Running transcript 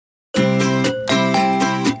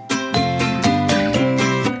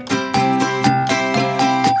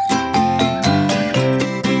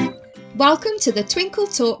Welcome to the Twinkle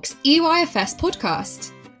Talks EYFS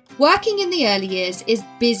podcast. Working in the early years is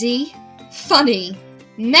busy, funny,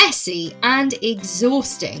 messy and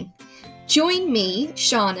exhausting. Join me,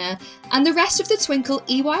 Shána, and the rest of the Twinkle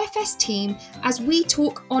EYFS team as we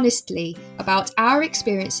talk honestly about our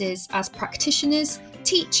experiences as practitioners,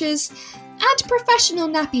 teachers and professional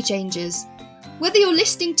nappy changers. Whether you're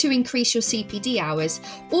listening to increase your CPD hours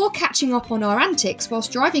or catching up on our antics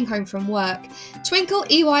whilst driving home from work, Twinkle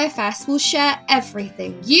EYFS will share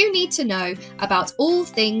everything you need to know about all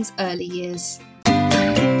things early years.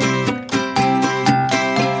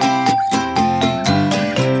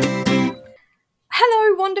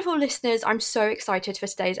 Hello, wonderful listeners. I'm so excited for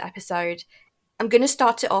today's episode. I'm going to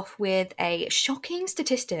start it off with a shocking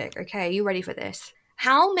statistic. Okay, are you ready for this?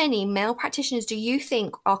 How many male practitioners do you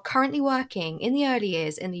think are currently working in the early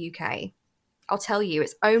years in the UK? I'll tell you,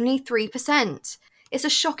 it's only 3%. It's a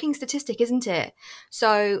shocking statistic, isn't it?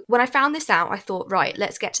 So when I found this out, I thought, right,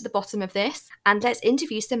 let's get to the bottom of this and let's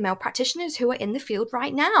interview some male practitioners who are in the field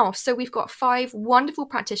right now. So we've got 5 wonderful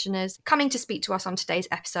practitioners coming to speak to us on today's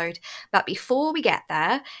episode. But before we get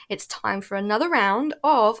there, it's time for another round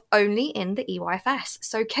of Only in the EYFS.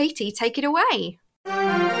 So Katie, take it away.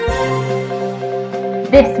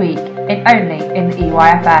 This week in Only in the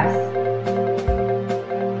EYFS.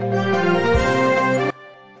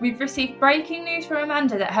 We've received breaking news from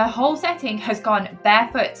Amanda that her whole setting has gone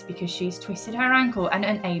barefoot because she's twisted her ankle and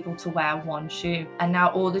unable to wear one shoe. And now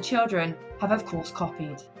all the children have of course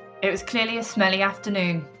copied. It was clearly a smelly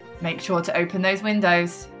afternoon. Make sure to open those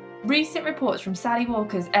windows. Recent reports from Sally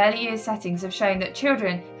Walker's early years settings have shown that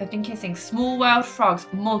children have been kissing small world frogs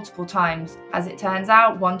multiple times. As it turns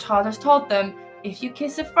out, one child has told them, if you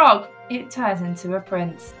kiss a frog, it turns into a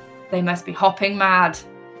prince. They must be hopping mad.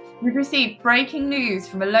 We've received breaking news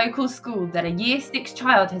from a local school that a Year 6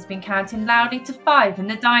 child has been counting loudly to 5 in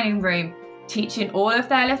the dining room, teaching all of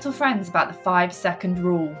their little friends about the 5-second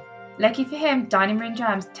rule. Lucky for him, dining room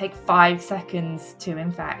germs take 5 seconds to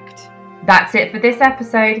infect. That's it for this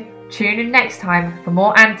episode. Tune in next time for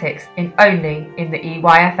more antics in Only in the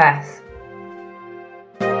EYFS.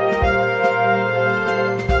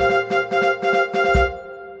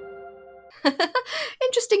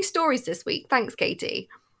 Interesting stories this week. Thanks, Katie.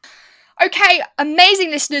 Okay,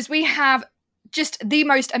 amazing listeners. We have just the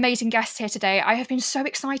most amazing guests here today. I have been so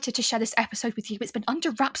excited to share this episode with you. It's been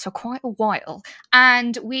under wraps for quite a while.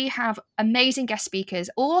 And we have amazing guest speakers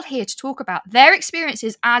all here to talk about their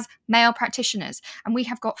experiences as male practitioners. And we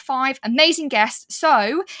have got 5 amazing guests.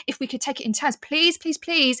 So if we could take it in turns, please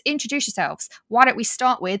introduce yourselves. Why don't we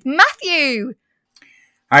start with Matthew?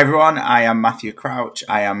 Hi everyone, I am Matthew Crouch.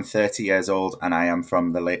 I am 30 years old and I am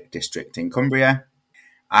from the Lake District in Cumbria.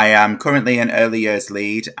 I am currently an early years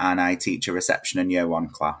lead and I teach a reception and year 1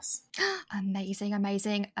 class.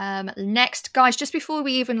 Amazing. Next, guys, just before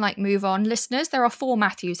we even move on, listeners, there are 4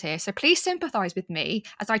 Matthews here, so please sympathise with me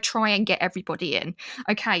as I try and get everybody in.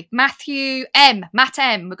 Okay, Matthew M, Matt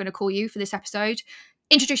M, we're going to call you for this episode.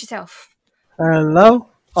 Introduce yourself. Hello,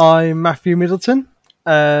 I'm Mathew Middleton.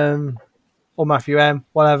 Or Matthew M,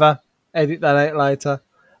 whatever. Edit that out later.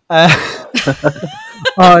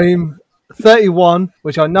 I'm 31,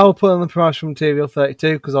 which I know I put on the promotional material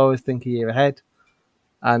 32 because I always think a year ahead.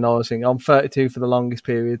 And I was thinking I'm 32 for the longest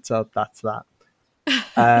period, so that's that.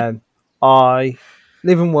 I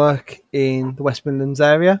live and work in the West Midlands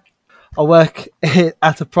area. I work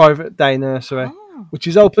at a private day nursery, which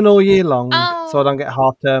is open all year long, so I don't get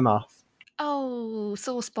half term off. Oh,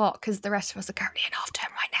 sore spot, because the rest of us are currently in half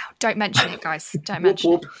term right now. Don't mention it, guys. Don't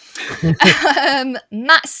mention it.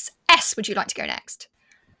 Matt S, would you like to go next?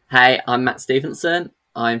 Hey, I'm Mathew Stevenson.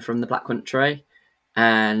 I'm from the Black Country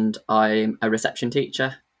and I'm a reception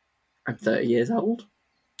teacher. I'm 30 years old.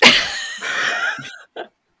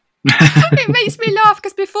 It makes me laugh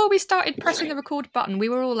because before we started pressing the record button, we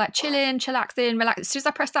were all chilling, chillaxing, relaxing. As soon as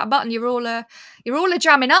I pressed that button, you're all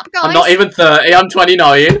jamming up, guys. I'm not even 30. I'm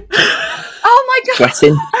 29. Oh my god!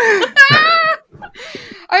 Sweating.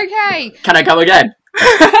 Okay. Can I go again?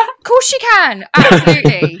 Of course you can.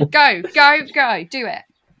 Absolutely. Go. Do it.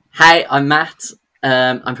 Hey, I'm Matt.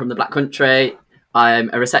 I'm from the Black Country. I'm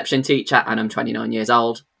a reception teacher and I'm 29 years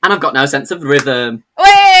old. And I've got no sense of rhythm.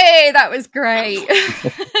 Way, that was great.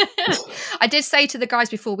 I did say to the guys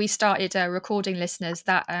before we started recording, listeners,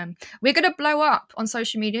 that we're going to blow up on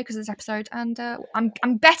social media because of this episode, and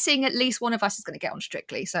I'm betting at least one of us is going to get on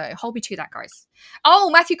Strictly. So hold me to that, guys. Oh,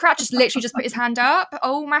 Matthew Crouch just literally just put his hand up.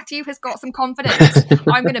 Oh, Matthew has got some confidence.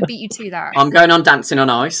 I'm going to beat you to that. I'm going on Dancing on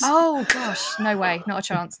Ice. Oh gosh, no way, not a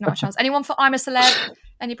chance. Anyone for I'm a Celeb?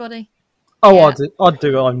 Anybody? Oh, yeah. I'd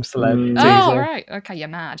do I'm Celeb. Oh, right. Okay, you're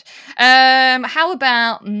mad. How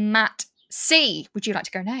about Matt C, would you like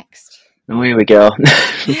to go next? Oh, here we go.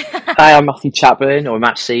 Hi, I'm Matthew Chatburn, or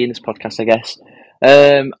Matt C in this podcast, I guess.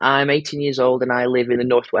 I'm 18 years old and I live in the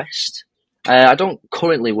Northwest. I don't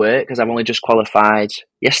currently work because I've only just qualified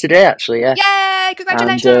yesterday, actually, yeah. Yay,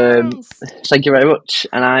 congratulations! And, thank you very much.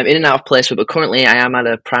 And I'm in and out of placement, but currently I am at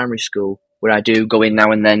a primary school where I do go in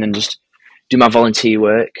now and then and just do my volunteer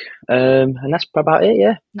work. And that's about it,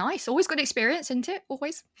 yeah. Nice. Always good experience, isn't it?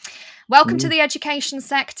 Always. Welcome to the education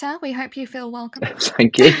sector. We hope you feel welcome.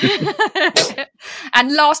 Thank you.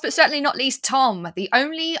 And last but certainly not least, Tom, the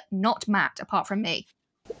only not Matt apart from me.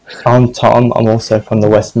 I'm Tom. I'm also from the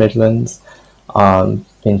West Midlands. I've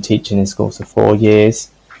been teaching in schools for 4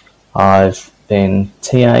 years. I've been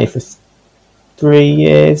TA for 3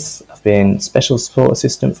 years. I've been special support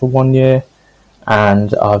assistant for 1 year.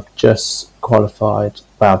 And I've just qualified,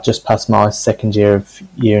 well, I've just passed my second year of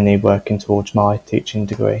uni working towards my teaching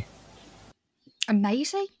degree.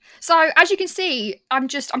 Amazing. So as you can see, I'm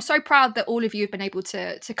so proud that all of you have been able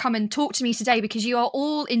to come and talk to me today, because you are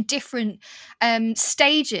all in different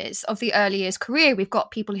stages of the early years career. We've got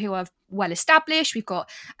people who are well established, we've got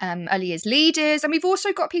early years leaders, and we've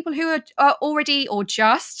also got people who are already or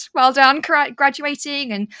just, well done,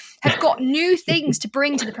 graduating and have got new things to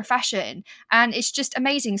bring to the profession. And it's just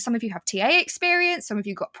amazing. Some of you have TA experience, some of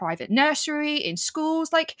you got private nursery in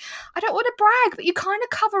schools. Like, I don't want to brag, but you kind of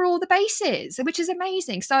cover all the bases, which is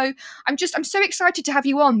amazing. So I'm so excited to have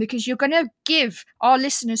you on, because you're going to give our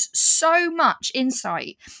listeners so much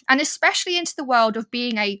insight, and especially into the world of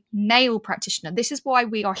being a male practitioner. This is why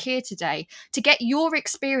we are here today, to get your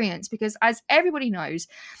experience, because as everybody knows,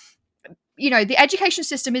 you know, the education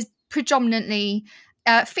system is predominantly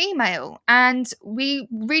female, and we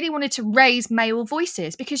really wanted to raise male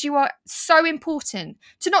voices, because you are so important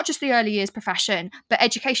to not just the early years profession, but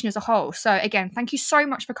education as a whole. So again, thank you so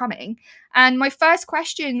much for coming. And my first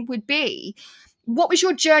question would be, what was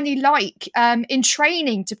your journey like in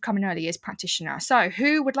training to become an early years practitioner? So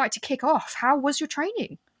who would like to kick off? How was your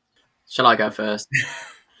training? Shall I go first?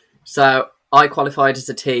 So I qualified as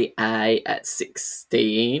a TA at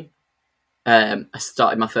 16. I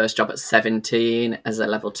started my first job at 17 as a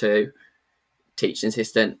level 2 teaching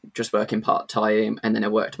assistant, just working part-time, and then I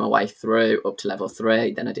worked my way through up to level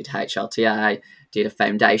 3. Then I did HLTA, did a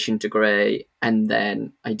foundation degree, and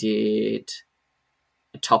then I did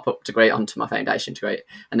a top-up degree onto my foundation degree,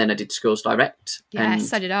 and then I did schools direct. Yes,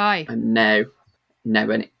 so did I. I'm now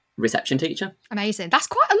a reception teacher. Amazing. That's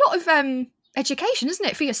quite a lot of education, isn't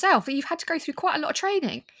it, for yourself? You've had to go through quite a lot of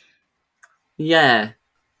training. Yeah.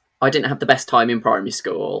 I didn't have the best time in primary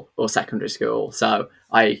school or secondary school, so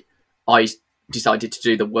I decided to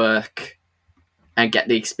do the work and get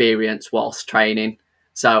the experience whilst training.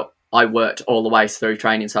 So I worked all the way through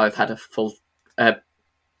training, so I've had a full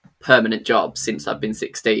permanent job since I've been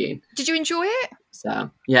 16. Did you enjoy it?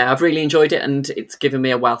 So yeah, I've really enjoyed it, and it's given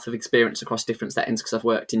me a wealth of experience across different settings, because I've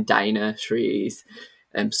worked in day nurseries,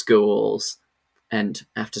 schools, and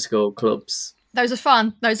after-school clubs. Those are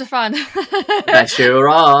fun. They sure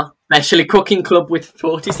are. Especially cooking club with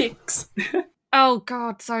 46. Oh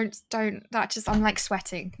God, don't. That just, I'm like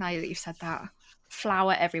sweating now that you've said that.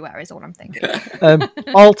 Flour everywhere is all I'm thinking.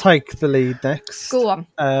 I'll take the lead next. Go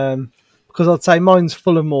on. Because I'd say mine's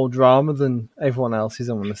full of more drama than everyone else's,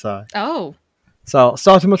 I'm going to say. Oh. So,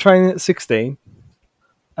 started my training at 16.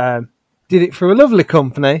 Did it through a lovely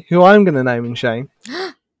company, who I'm going to name and shame.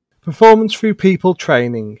 Performance Through People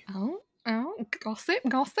Training. Oh, gossip.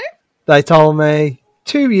 They told me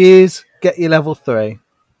 2 years, get your level 3.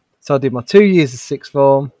 So I did my 2 years of sixth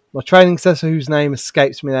form. My training assessor, whose name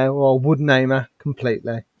escapes me now, or I would name her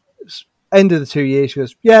completely. End of the 2 years, she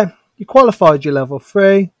goes, yeah, you qualified your level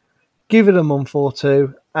 3. Give it a month or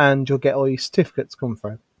two, and you'll get all your certificates come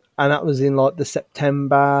through. And that was in like the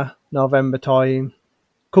September, November time.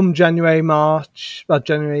 Come January,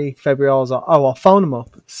 February, I was like, oh, I'll phone them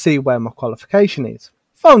up, see where my qualification is.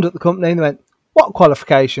 Phoned up the company and they went, what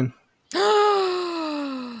qualification?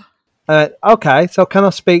 Okay, so can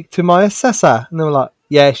I speak to my assessor? And they were like,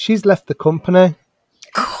 yeah, she's left the company.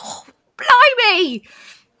 Oh, blimey!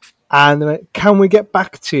 And they went, can we get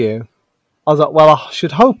back to you? I was like, well, I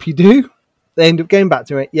should hope you do. They ended up getting back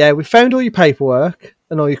to me. Yeah, we found all your paperwork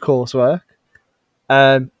and all your coursework.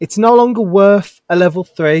 It's no longer worth a level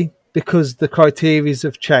 3 because the criteria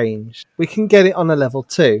have changed. We can get it on a level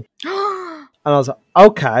 2. And I was like,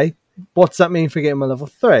 okay, what does that mean for getting my level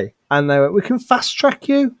 3? And they went, we can fast track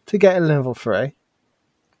you to get a level 3.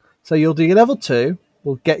 So you'll do your level 2.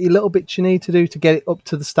 We'll get you little bits you need to do to get it up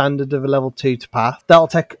to the standard of a level 2 to pass. That'll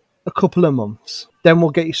take a couple of months. Then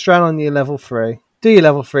we'll get you straight on your level 3. Do your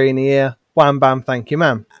level 3 in a year. Wham bam, thank you,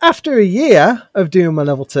 ma'am. After a year of doing my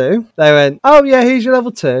level 2, they went, oh yeah, here's your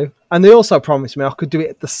level 2. And they also promised me I could do it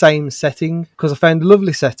at the same setting, because I found a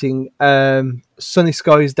lovely setting, Sunny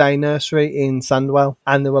Skies Day Nursery in Sandwell.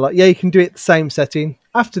 And they were like, yeah, you can do it at the same setting.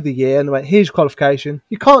 After the year, and they went, here's your qualification.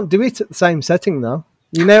 You can't do it at the same setting though.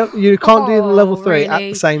 You can't do the level 3 at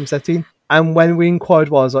the same setting. And when we inquired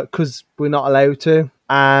why, I was like, because we're not allowed to.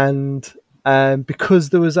 And because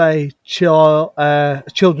there was a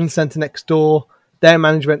children's centre next door, their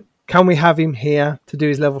management, can we have him here to do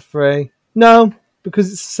his level 3? No,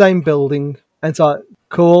 because it's the same building. And it's like,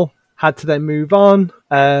 cool. Had to then move on.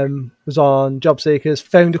 Was on Job Seekers.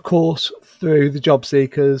 Found a course through the Job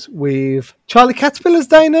Seekers with Charlie Caterpillar's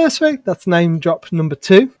Day Nursery. That's name drop number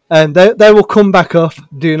 2. And they will come back up.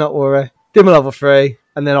 Do not worry. Did my level 3.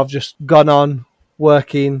 And then I've just gone on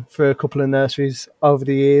working for a couple of nurseries over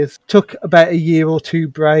the years. Took about a year or 2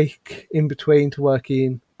 break in between to work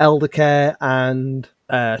in elder care and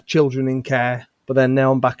children in care. But then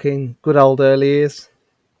now I'm back in good old early years.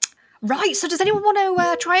 Right, so does anyone want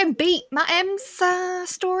to try and beat Matt M's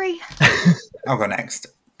story? I'll go next.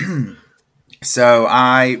 So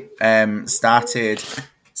I started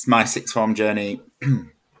my sixth form journey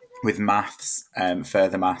with maths,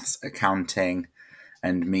 further maths, accounting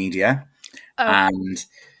and media. And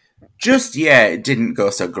it didn't go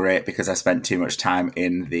so great because I spent too much time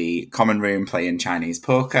in the common room playing Chinese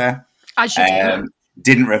poker. As you do.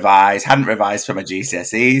 Hadn't revised for my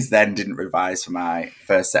GCSEs, then didn't revise for my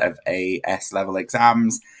first set of AS level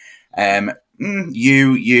exams. So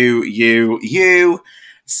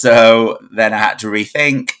then I had to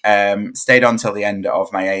rethink, stayed on till the end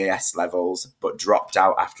of my AS levels, but dropped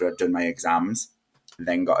out after I'd done my exams.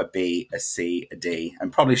 Then got a B, a C, a D,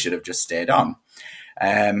 and probably should have just stayed on.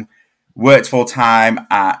 Worked full-time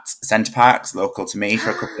at Centre Parks, local to me, for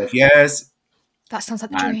a couple of years. That sounds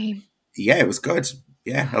like the dream. Yeah, it was good.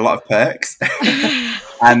 Yeah, a lot of perks.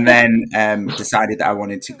 And then decided that I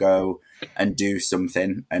wanted to go and do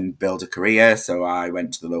something and build a career. So I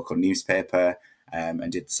went to the local newspaper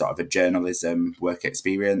and did sort of a journalism work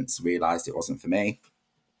experience, realised it wasn't for me.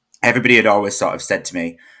 Everybody had always sort of said to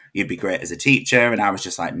me, you'd be great as a teacher. And I was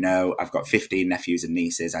just like, no, I've got 15 nephews and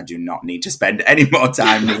nieces. I do not need to spend any more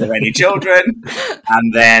time with any children.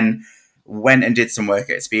 And then went and did some work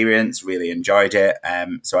experience, really enjoyed it.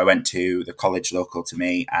 So I went to the college local to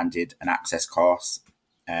me and did an access course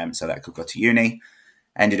so that I could go to uni.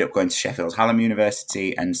 Ended up going to Sheffield Hallam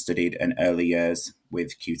University and studied an early years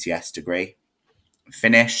with QTS degree.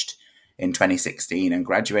 Finished in 2016 and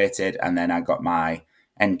graduated. And then I got my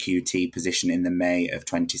NQT position in the May of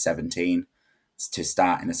 2017 to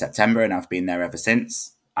start in the September, and I've been there ever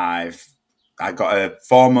since. I got a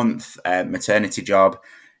 4-month maternity job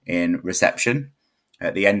in reception.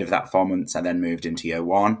 At the end of that 4 months, I then moved into year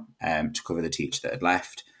 1 to cover the teacher that had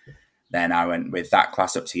left. Then I went with that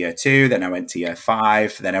class up to year 2. Then I went to year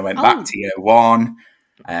 5. Then I went back to year 1.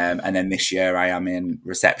 And then this year I am in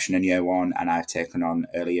reception in year 1, and I've taken on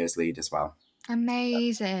early years lead as well.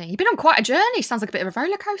 Amazing. You've been on quite a journey. Sounds like a bit of a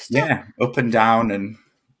roller coaster. Yeah, up and down and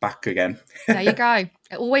back again. There you go.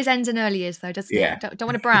 It always ends in early years though, doesn't it? Don't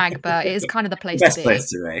want to brag, but it is kind of the place Best to be.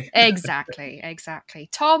 place to be. Exactly.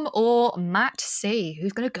 Tom or Matt C?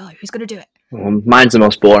 Who's going to go? Who's going to do it? Mine's the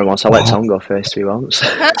most boring one, so I'll let Tom go first if he wants.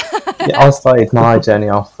 I started my journey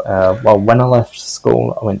off, when I left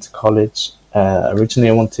school, I went to college. Originally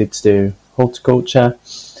I wanted to do horticulture.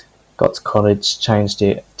 Got to college, changed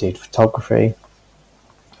it, did photography.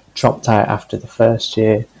 Dropped out after the first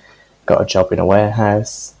year, got a job in a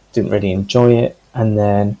warehouse, didn't really enjoy it. And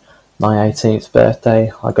then my 18th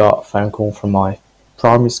birthday, I got a phone call from my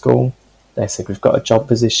primary school. They said, we've got a job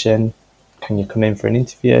position, can you come in for an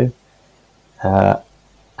interview?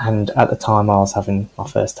 And at the time I was having my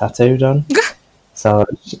first tattoo done. So I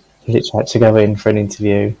literally had to go in for an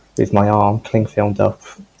interview with my arm cling filmed up.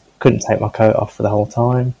 Couldn't take my coat off for the whole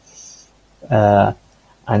time.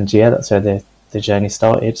 And that's where the journey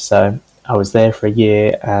started. So I was there for a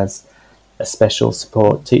year as a special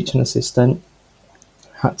support teaching assistant.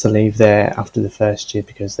 Had to leave there after the first year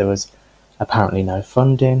because there was apparently no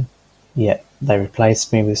funding. Yet they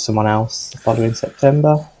replaced me with someone else the following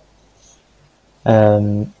September.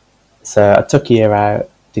 So I took a year out,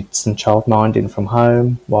 did some childminding from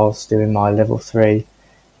home whilst doing my level 3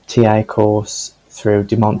 TA course through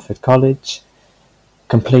De Montfort College.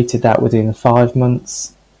 Completed that within 5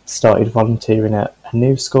 months, started volunteering at a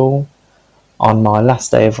new school. On my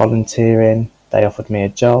last day of volunteering, they offered me a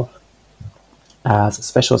job as a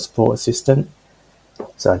special support assistant.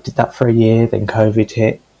 So I did that for a year, then COVID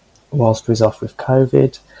hit. Whilst I was off with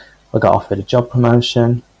COVID, I got offered a job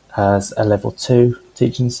promotion as a level 2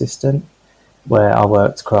 teaching assistant. where I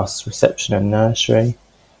worked across reception and nursery.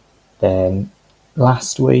 Then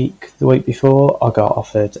last week, the week before, I got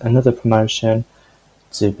offered another promotion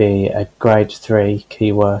to be a grade 3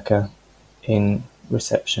 key worker in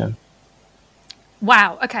reception.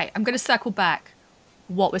 Wow. Okay, I'm going to circle back.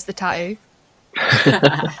 What was the tattoo?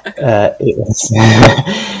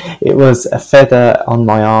 It was a feather on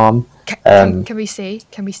my arm. Can we see?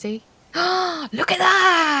 Can we see? Look at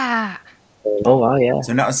that! Oh wow, yeah.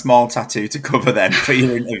 So not a small tattoo to cover then for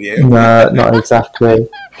your interview. No, not exactly.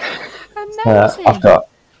 Amazing.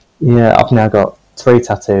 I've now got 3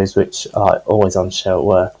 tattoos, which are always on show at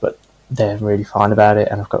work, but they're really fine about it,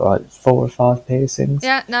 and I've got like 4 or 5 piercings.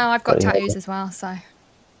 Yeah, no, I've got But, yeah, tattoos as well, so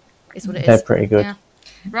it's what it is. They're pretty good. Yeah.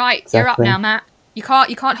 Right, Exactly. you're up now, Matt. You can't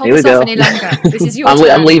hold Here we us off go. any longer. This is your I'm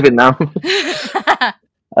turn. leaving now.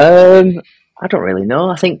 I don't really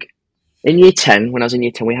know. I think in year 10, when I was in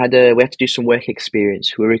year 10, we had to do some work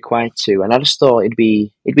experience. We were required to, and I just thought it'd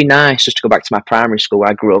be nice just to go back to my primary school where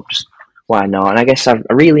I grew up. Just why not? And I guess I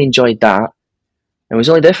really enjoyed that. And I was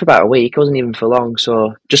only there for about a week. It wasn't even for long.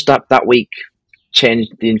 So just that week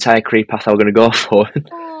changed the entire career path I was going to go for.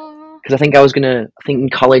 Because I think in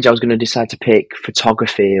college I was going to decide to pick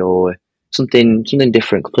photography or something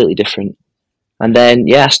different, completely different. And then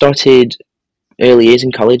I started early years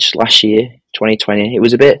in college last year, 2020. It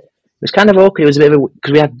was kind of awkward. It was a bit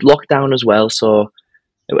because we had lockdown as well. So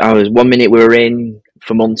I was 1 minute we were in,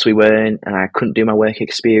 for months we weren't, and I couldn't do my work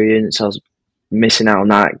experience. I was missing out on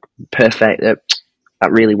that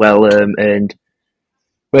that really well earned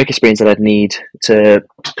work experience that I'd need to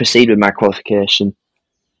proceed with my qualification.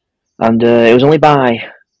 And it was only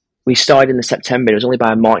we started in the September. It was only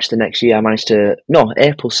by March the next year I managed to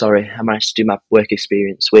do my work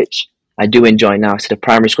experience, which I do enjoy now. Instead of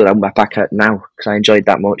primary school, I'm back at now because I enjoyed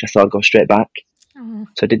that much. I thought I'd go straight back.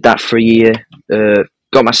 So I did that for a year,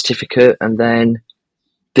 got my certificate, and then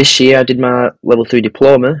this year I did my level 3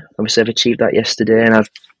 diploma. Obviously I've achieved that yesterday, and I'm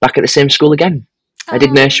back at the same school again. I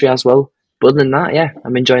did nursery as well. But other than that,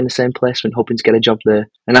 I'm enjoying the same placement, hoping to get a job there.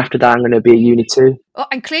 And after that, I'm going to be at uni too. Oh,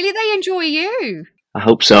 and clearly they enjoy you. I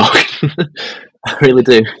hope so. I really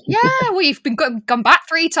do. Yeah, well, you've been gone back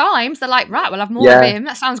 3 times. They're like, right, we'll have more of him.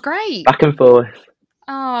 That sounds great. Back and forth.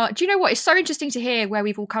 Oh, do you know what? It's so interesting to hear where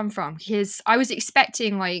we've all come from, because I was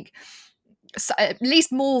expecting at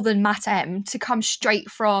least more than Matt M to come straight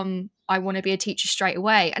from I want to be a teacher straight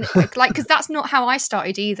away, and because that's not how I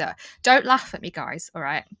started either. Don't laugh at me, guys, all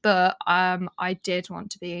right? But I did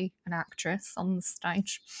want to be an actress on the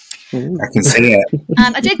stage. I can see it.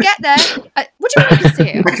 And I did get there. What do you mean I can see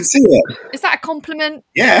it? I can see it. Is that a compliment?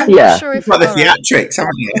 Yeah. I'm not sure if You've got the theatrics,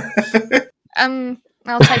 haven't you?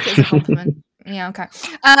 I'll take it as a compliment. Yeah, okay.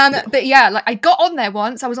 But yeah, I got on there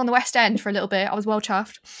once. I was on the West End for a little bit. I was well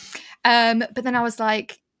chuffed. But then I was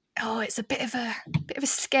like, it's a bit of a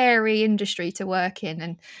scary industry to work in,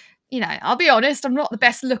 and I'll be honest, I'm not the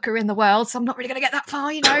best looker in the world, so I'm not really going to get that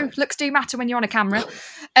far. Looks do matter when you're on a camera.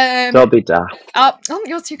 Don't be daft. Oh,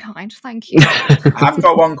 you're too kind. Thank you. I've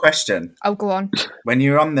got one question. Oh, go on. When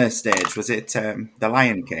you were on the stage, was it The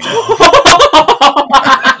Lion King?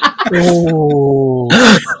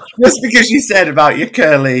 Just because you said about your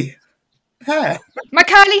curly hair. My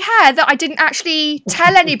curly hair that I didn't actually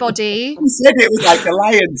tell anybody. You said it was like a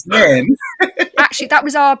lion's mane. Actually, that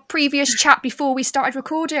was our previous chat before we started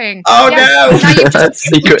recording. Oh, no! Now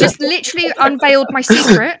you've just literally unveiled my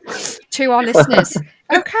secret to our listeners.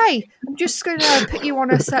 Okay, I'm just going to put you on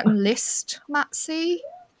a certain list, Matsy.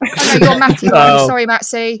 Oh, no, you're Matthew. Oh. Sorry,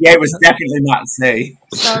 Matsy. Yeah, it was definitely Matsy.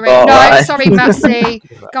 Sorry. Sorry,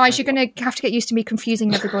 Matsy. Guys, you're going to have to get used to me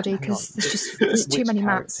confusing everybody because there's too many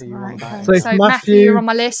Mats. Right, okay. So Matthew, you're on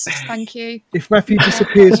my list. Thank you. If Matthew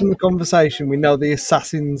disappears from the conversation, we know the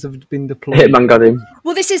assassins have been deployed. Hitman got him.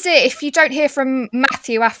 Well, this is it. If you don't hear from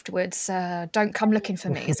Matthew afterwards, don't come looking for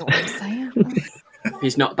me, is all I'm saying. If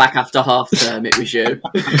he's not back after half term, it was you.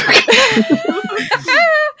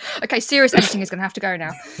 Okay, serious editing is going to have to go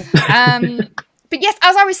now. But yes,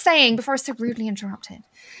 as I was saying before I was so rudely interrupted,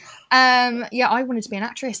 I wanted to be an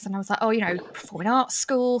actress, and I was like, performing arts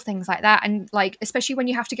school, things like that, and especially when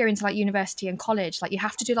you have to go into university and college, you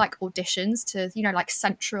have to do auditions to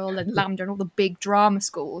Central and Lambda and all the big drama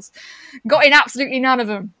schools. Got in absolutely none of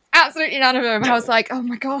them. Absolutely none of them. And I was like, oh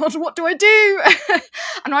my God, what do I do?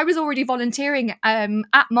 And I was already volunteering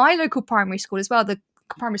at my local primary school as well, the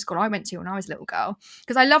primary school I went to when I was a little girl,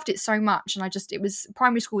 because I loved it so much. And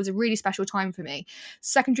primary school was a really special time for me.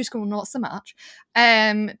 Secondary school, not so much.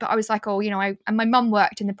 But I was like, and my mum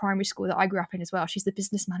worked in the primary school that I grew up in as well. She's the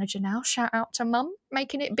business manager now. Shout out to mum,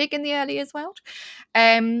 making it big in the early years world.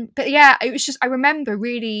 But yeah, it was just, I remember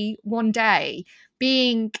really one day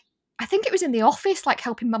being I think it was in the office, like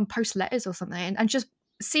helping mum post letters or something, and just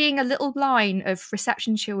seeing a little line of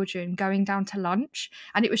reception children going down to lunch,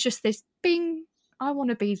 and it was just this bing, I want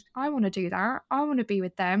to do that, I want to be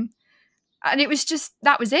with them. And it was just,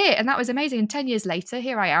 that was it, and that was amazing. And 10 years later,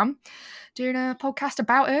 here I am doing a podcast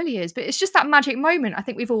about early years. But it's just that magic moment I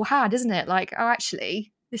think we've all had, isn't it? Like, oh,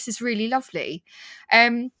 actually, this is really lovely.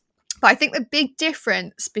 But I think the big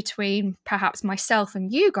difference between perhaps myself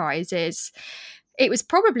and you guys is it was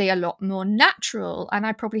probably a lot more natural, and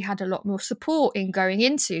I probably had a lot more support in going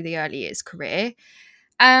into the early years career.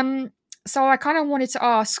 So I kind of wanted to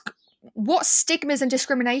ask, what stigmas and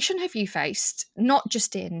discrimination have you faced, not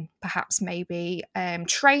just in perhaps maybe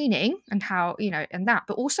training and how, and that,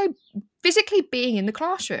 but also physically being in the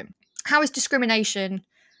classroom? How has discrimination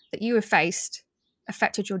that you have faced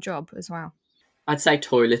affected your job as well? I'd say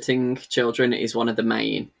toileting children is one of the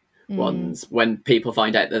main ones. When people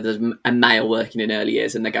find out that there's a male working in early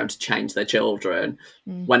years and they're going to change their children.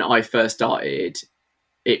 When I first started,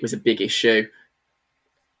 it was a big issue.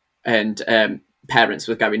 And parents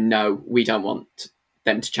were going, no, we don't want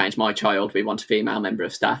them to change my child. We want a female member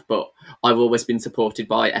of staff. But I've always been supported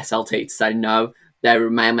by SLT to say, no, they're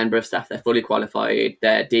a male member of staff. They're fully qualified.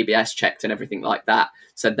 They're DBS checked and everything like that.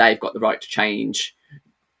 So they've got the right to change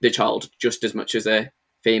the child just as much as a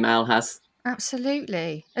female has.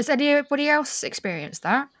 Absolutely. Has anybody else experienced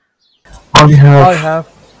that? I have.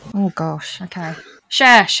 Oh gosh. Okay.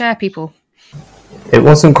 Share people. It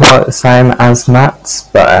wasn't quite the same as Matt's,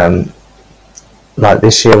 but like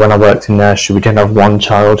this year when I worked in nursery, we did have one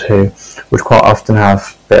child who would quite often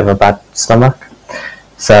have a bit of a bad stomach.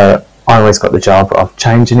 So I always got the job of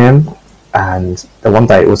changing him, and the one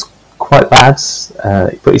day it was quite bad.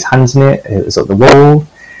 He put his hands in it. It was at the wall.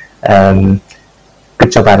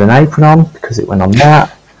 Good job I had an apron on because it went on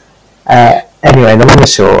that. Anyway, the long and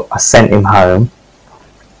short, I sent him home,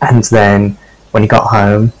 and then when he got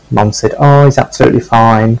home, Mum said, "Oh, he's absolutely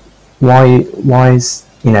fine. Why is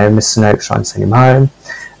Mr. Noakes trying to send him home?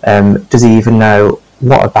 Does he even know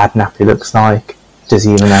what a bad nappy looks like? Does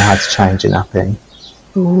he even know how to change a nappy?"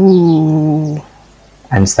 Ooh.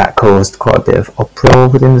 And that caused quite a bit of uproar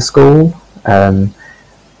within the school. And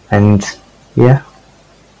yeah.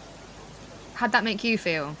 How'd that make you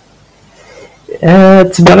feel?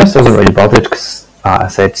 To be honest, I wasn't really bothered because I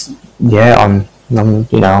said, yeah, I'm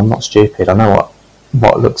not stupid. I know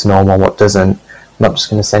what looks normal, what doesn't. I'm not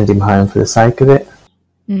just going to send him home for the sake of it.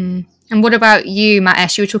 And what about you, Matt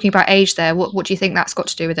S? You were talking about age there. What do you think that's got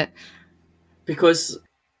to do with it? Because,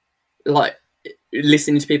 like,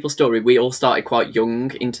 listening to people's story, we all started quite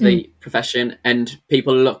young into the profession, and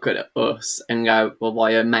people look at us and go, well,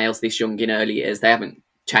 why are males this young in early years? They haven't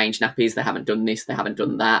changed nappies, they haven't done this, they haven't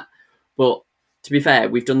done that. But to be fair,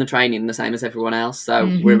 we've done the training the same as everyone else, so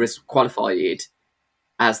we're as qualified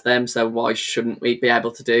as them, so why shouldn't we be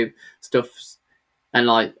able to do stuff? And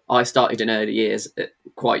like, I started in early years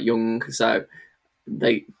quite young, so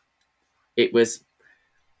it was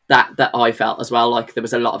that I felt as well, like there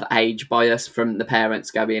was a lot of age bias from the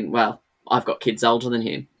parents going, well, I've got kids older than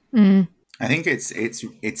him. I think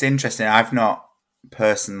it's interesting. I've not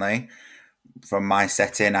personally, from my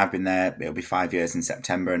setting, I've been there, it'll be 5 years in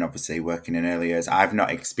September, and obviously working in early years, I've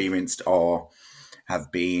not experienced or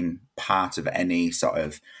have been part of any sort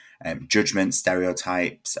of judgment,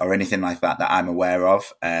 stereotypes or anything like that I'm aware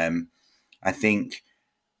of. I think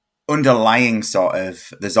underlying sort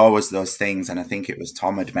of, there's always those things, and I think it was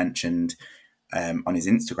Tom had mentioned on his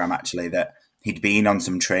Instagram actually that he'd been on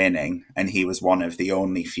some training and he was one of the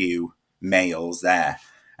only few males there.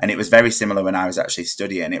 And it was very similar when I was actually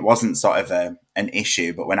studying. It wasn't sort of an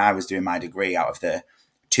issue, but when I was doing my degree, out of the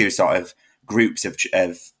two sort of groups of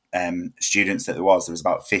students that there was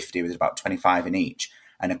about 50, there was about 25 in each.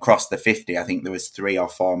 And across the 50, I think there was 3 or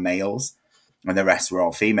 4 males and the rest were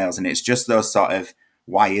all females. And it's just those sort of,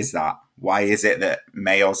 why is that? Why is it that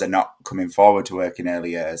males are not coming forward to work in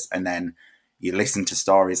early years? And then you listen to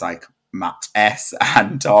stories like Matt S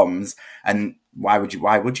and Tom's, and why would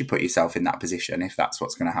you put yourself in that position if that's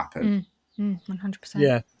what's going to happen? 100%.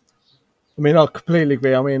 Yeah. I mean, I completely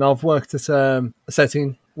agree. I mean, I've worked at a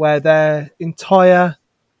setting where their entire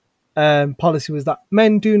policy was that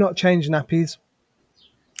men do not change nappies.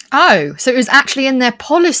 Oh, so it was actually in their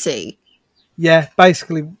policy? Yeah,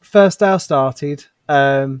 basically, first day I started,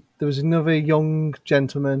 there was another young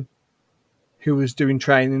gentleman who was doing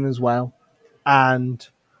training as well. And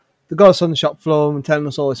the guys on the shop floor and telling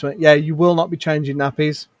us all this, went, yeah, you will not be changing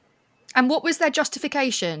nappies. And what was their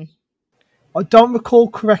justification? I don't recall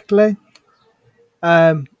correctly.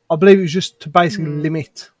 I believe it was just to basically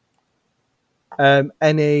limit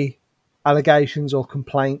any allegations or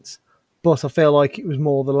complaints. but I feel like it was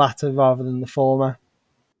more the latter rather than the former.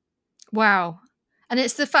 Wow. And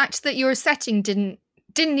it's the fact that your setting didn't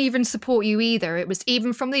even support you either. It was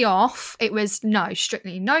even from the off, it was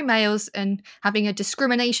strictly no males and having a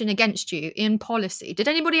discrimination against you in policy. Did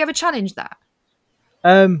anybody ever challenge that?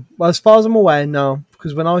 Well, as far as I'm aware, no.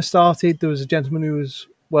 Because when I started, there was a gentleman who was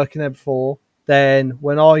working there before. Then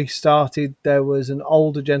when I started, there was an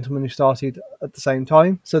older gentleman who started at the same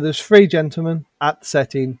time. So there's 3 gentlemen at the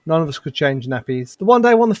setting. None of us could change nappies. The one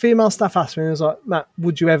day, one of the female staff asked me, I was like, Matt,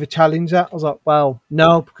 would you ever challenge that? I was like, well,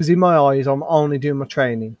 no, because in my eyes, I'm only doing my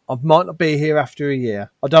training. I might not be here after a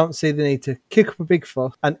year. I don't see the need to kick up a big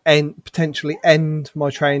fuss and potentially end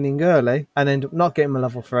my training early and end up not getting my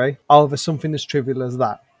level 3 over something as trivial as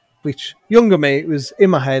that. Which, younger me, it was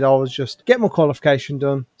in my head, I was just, get my qualification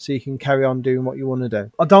done so you can carry on doing what you want to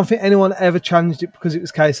do. I don't think anyone ever challenged it because it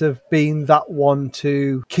was a case of being that one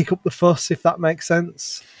to kick up the fuss, if that makes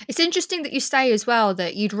sense. It's interesting that you say as well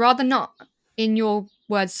that you'd rather not, in your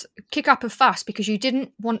words, kick up a fuss because you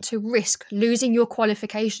didn't want to risk losing your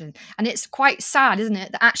qualification. And it's quite sad, isn't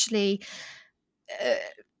it, that actually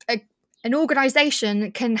an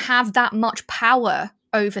organisation can have that much power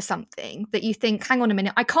over something that you think, hang on a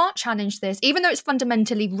minute, I can't challenge this, even though it's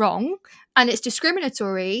fundamentally wrong and it's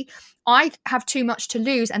discriminatory. I have too much to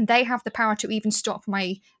lose and they have the power to even stop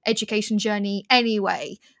my education journey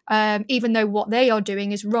anyway, even though what they are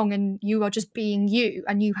doing is wrong and you are just being you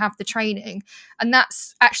and you have the training. And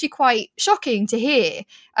that's actually quite shocking to hear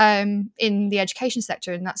in the education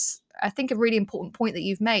sector. And that's, I think, a really important point that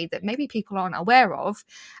you've made that maybe people aren't aware of,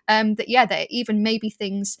 that there even may be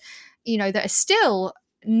things, that are still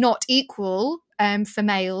not equal for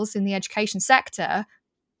males in the education sector,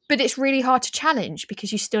 but it's really hard to challenge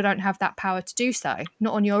because you still don't have that power to do so,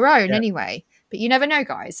 not on your own anyway. But you never know,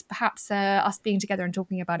 guys. Perhaps us being together and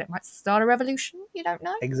talking about it might start a revolution. You don't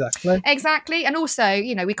know. Exactly. And also,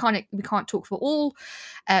 we can't talk for all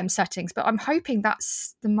settings, but I'm hoping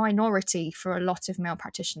that's the minority for a lot of male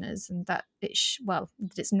practitioners, and that it's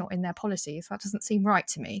not in their policies. That doesn't seem right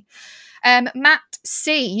to me. Matt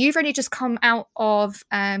C, you've only just come out of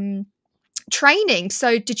training.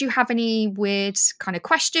 So did you have any weird kind of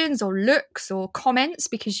questions or looks or comments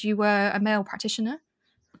because you were a male practitioner?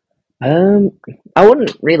 I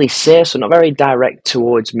wouldn't really say so, not very direct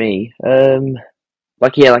towards me.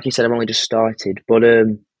 Like you said, I've only just started, but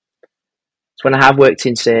it's when I have worked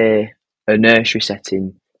in, say, a nursery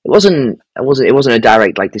setting, it wasn't a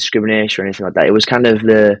direct like discrimination or anything like that. It was kind of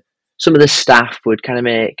some of the staff would kind of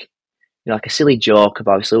make like a silly joke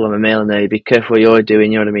about, so I'm a male and they be careful what you're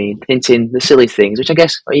doing, you know what I mean? Hinting the silly things, which I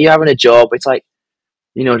guess, are you having a job? It's like,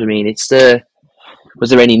 you know what I mean? It's was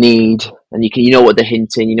there any need? And you know what they're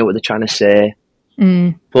hinting, you know what they're trying to say.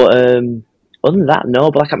 But other than that,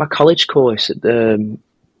 no. But like at my college course, I'm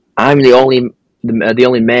the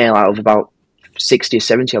only male out of about 60 or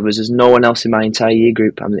 70 of us. There's no one else in my entire year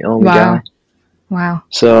group. I'm the only guy. Wow.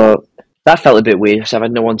 So that felt a bit weird. So I've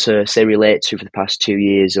had no one to say relate to for the past 2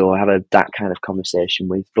 years or have that kind of conversation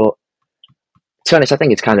with. But to be honest, I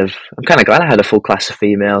think I'm kind of glad I had a full class of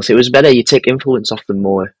females. It was better. You take influence off them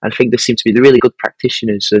more. I think they seem to be the really good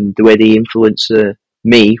practitioners, and the way they influence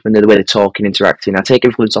me when the way they're talking, interacting, I take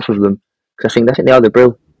influence off of them because I think they are the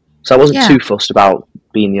brill. So I wasn't too fussed about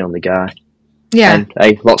being the only guy. Yeah. And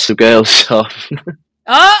hey, lots of girls. So.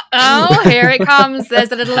 Oh, here it comes.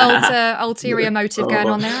 There's a little ulterior motive going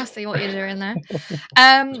on there. I see what you're doing there.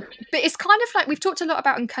 But it's kind of like we've talked a lot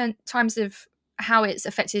about in terms of how it's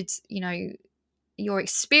affected, your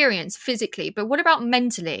experience physically, but what about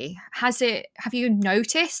mentally? Have you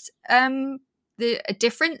noticed a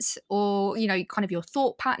difference, or kind of your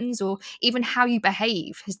thought patterns, or even how you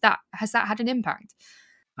behave? Has that had an impact?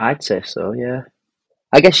 I'd say so, yeah.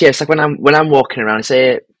 I guess yes. Like when I'm walking around,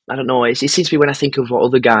 I don't know. It seems to be when I think of what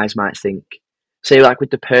other guys might think. Say like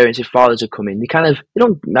with the parents, if fathers are coming, they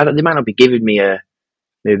might not be giving me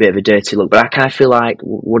maybe a bit of a dirty look, but I kind of feel like,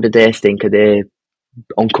 what do they think? Are they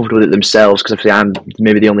uncomfortable with it themselves because I'm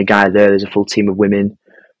maybe the only guy there, there's a full team of women?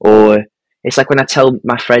 Or it's like when I tell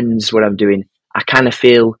my friends what I'm doing, I kind of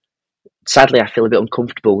feel a bit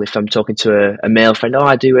uncomfortable if I'm talking to a male friend.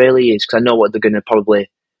 I do early years because I know what they're going to probably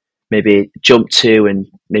maybe jump to and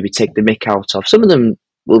maybe take the mick out of. Some of them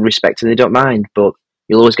will respect and they don't mind, but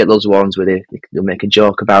you'll always get those ones where they'll make a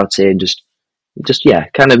joke about it and just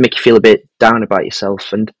kind of make you feel a bit down about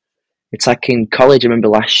yourself. And it's like in college, I remember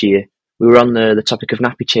last year, we were on the topic of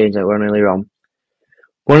nappy change that we were on earlier on.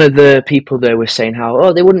 One of the people there was saying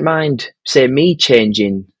how, they wouldn't mind, say, me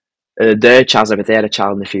changing their child's if they had a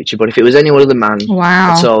child in the future. But if it was any other man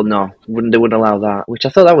Wow. at all, no, they wouldn't allow that. Which I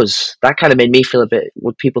thought that kind of made me feel a bit.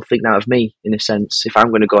 Would people think that of me in a sense if I'm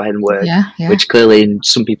going to go ahead and work? Yeah. Which clearly in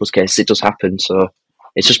some people's cases it does happen. So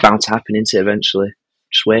it's just bound to happen, isn't it? Eventually,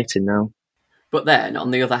 just waiting now. But then,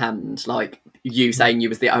 on the other hand, like you saying you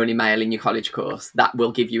was the only male in your college course, that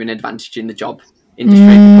will give you an advantage in the job industry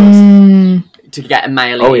because to get a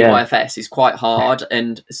male in EYFS is quite hard,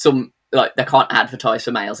 and some like they can't advertise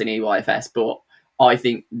for males in EYFS. But I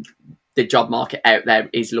think the job market out there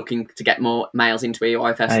is looking to get more males into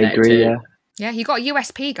EYFS I now agree, too. yeah. Yeah, you got a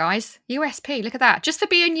USP, guys. USP, look at that. Just for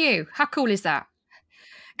being you. How cool is that?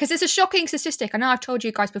 Because it's a shocking statistic. I know I've told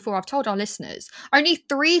you guys before, I've told our listeners, only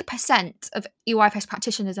 3% of EYFS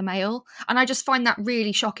practitioners are male. And I just find that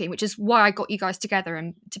really shocking, which is why I got you guys together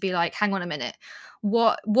and to be like, hang on a minute.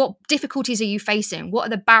 What difficulties are you facing? What are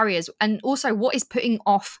the barriers? And also, what is putting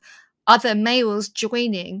off other males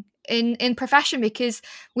joining in profession? Because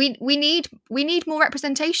we need more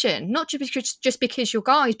representation, not just because you're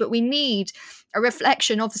guys, but we need a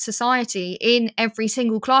reflection of the society in every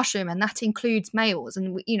single classroom, and that includes males.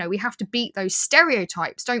 And we have to beat those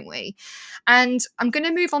stereotypes, don't we? And I'm going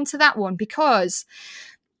to move on to that one because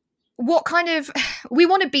we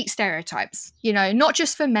want to beat stereotypes, not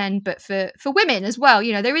just for men, but for women as well.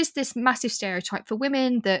 There is this massive stereotype for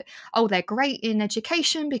women that, they're great in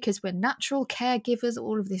education because we're natural caregivers,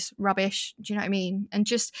 all of this rubbish. Do you know what I mean? And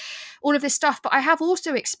just all of this stuff. But I have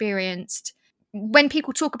also experienced when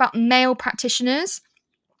people talk about male practitioners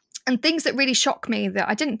and things that really shock me that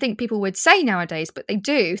I didn't think people would say nowadays, but they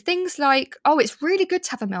do. Things like, it's really good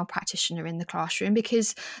to have a male practitioner in the classroom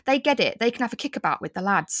because they get it. They can have a kickabout with the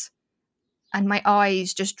lads. And my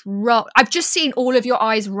eyes just roll. I've just seen all of your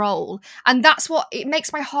eyes roll. And that's what, it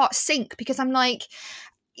makes my heart sink because I'm like,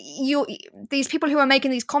 these people who are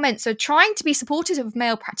making these comments are trying to be supportive of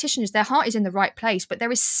male practitioners. Their heart is in the right place, but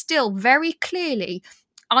there is still very clearly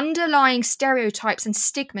underlying stereotypes and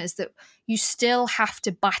stigmas that you still have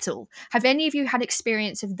to battle. Have any of you had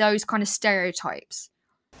experience of those kind of stereotypes?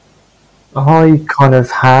 I kind of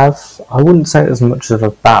have. I wouldn't say it was much of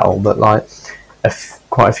a battle, but like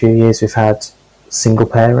quite a few years we've had single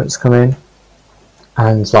parents come in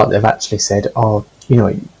and like they've actually said,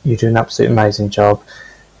 you do an absolutely amazing job.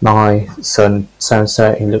 My son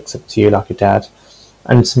so-and-so, he looks up to you like a dad.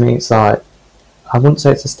 And to me it's like, I wouldn't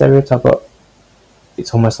say it's a stereotype, but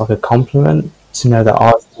it's almost like a compliment to know that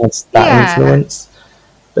I've had that influence.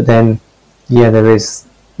 But then, there is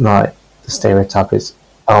like the stereotype is,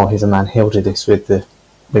 he's a man, he'll do this with the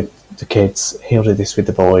kids, he'll do this with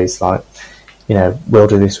the boys, like, we'll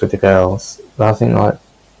do this with the girls. But I think like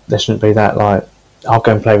there shouldn't be that, like, I'll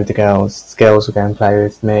go and play with the girls will go and play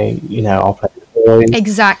with me, I'll play with the boys.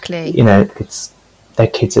 Exactly. It's they're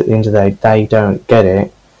kids at the end of the day, they don't get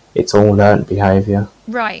it. It's all learnt behaviour.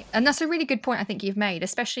 Right. And that's a really good point I think you've made,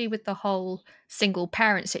 especially with the whole single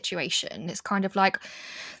parent situation. It's kind of like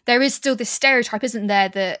there is still this stereotype, isn't there,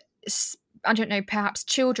 that, I don't know, perhaps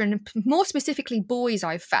children, more specifically boys,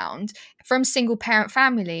 I've found from single parent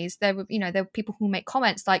families, there were people who make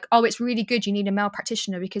comments like, it's really good you need a male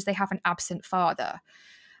practitioner because they have an absent father.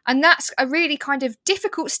 And that's a really kind of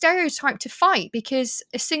difficult stereotype to fight because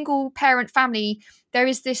a single parent family, there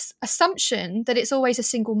is this assumption that it's always a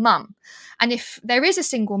single mum. And if there is a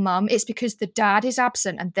single mum, it's because the dad is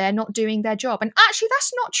absent and they're not doing their job. And actually,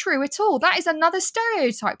 that's not true at all. That is another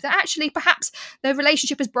stereotype that actually perhaps the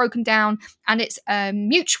relationship is broken down and it's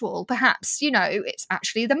mutual. Perhaps, it's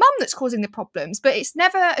actually the mum that's causing the problems, but it's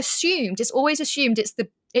never assumed. It's always assumed it's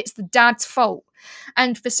the dad's fault.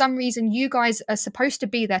 And for some reason, you guys are supposed to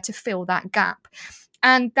be there to fill that gap.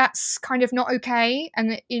 And that's kind of not okay.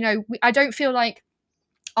 And, I don't feel like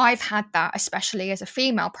I've had that, especially as a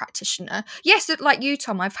female practitioner. Yes, like you,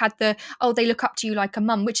 Tom, I've had they look up to you like a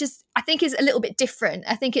mum, which I think is a little bit different.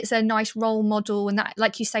 I think it's a nice role model. And that,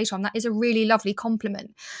 like you say, Tom, that is a really lovely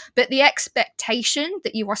compliment. But the expectation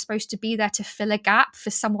that you are supposed to be there to fill a gap for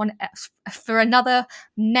someone, for another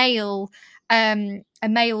male, a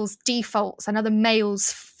male's defaults, another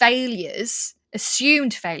male's failures,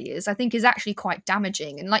 assumed failures, I think is actually quite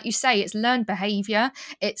damaging. And like you say, it's learned behavior.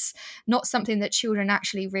 It's not something that children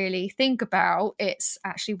actually really think about. It's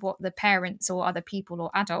actually what the parents or other people or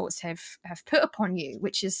adults have put upon you,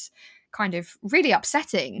 which is kind of really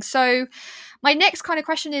upsetting. So my next kind of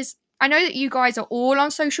question is, I know that you guys are all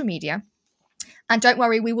on social media. And don't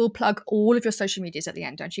worry, we will plug all of your social medias at the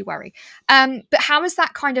end, don't you worry. But how has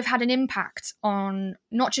that kind of had an impact on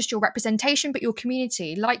not just your representation, but your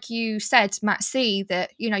community? Like you said, Matt C,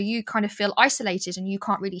 that, you kind of feel isolated and you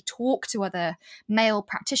can't really talk to other male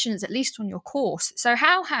practitioners, at least on your course. So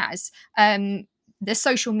how has the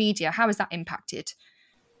social media, how has that impacted?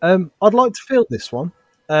 I'd like to field this one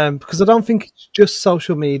because I don't think it's just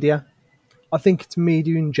social media. I think it's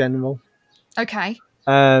media in general. Okay.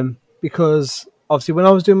 Because obviously when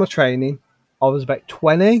I was doing my training, I was about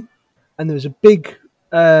 20 and there was a big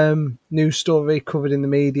news story covered in the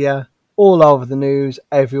media, all over the news,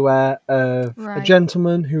 everywhere, of a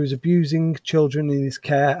gentleman who was abusing children in his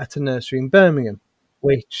care at a nursery in Birmingham,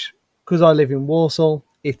 which, because I live in Walsall,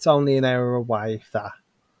 it's only an hour away, if that,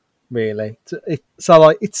 really. So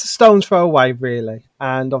like, it's a stone's throw away, really.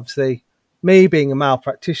 And obviously, me being a male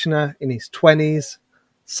practitioner in his 20s,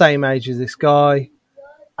 same age as this guy,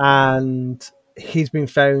 and he's been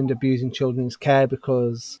found abusing children's care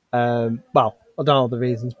because, well, I don't know the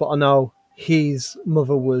reasons, but I know his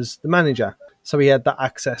mother was the manager. So he had that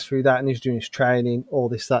access through that and he's doing his training, all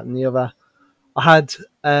this, that and the other. I had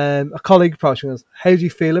a colleague approach me and goes, how do you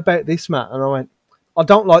feel about this, Matt? And I went, I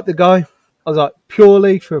don't like the guy. I was like,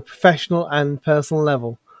 purely for a professional and personal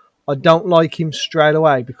level, I don't like him straight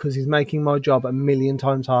away because he's making my job a million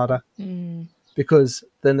times harder. Because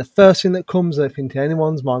then the first thing that comes up into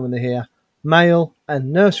anyone's mind when they hear male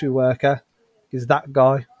and nursery worker is that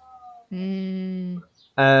guy.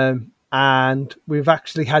 And we've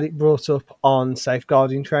actually had it brought up on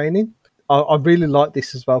safeguarding training. I really like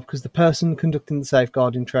this as well because the person conducting the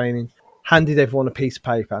safeguarding training handed everyone a piece of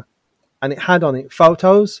paper and it had on it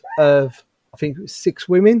photos of, I think it was 6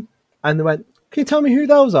 women, and they went, can you tell me who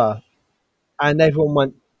those are? And everyone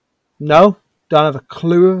went, no, don't have a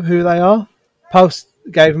clue of who they are. Post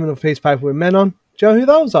gave him another piece of paper with men on. Do you know who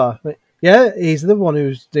those are? Went, yeah, he's the one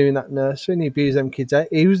who's doing that nursery and he abused them kids out.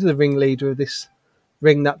 He was the ringleader of this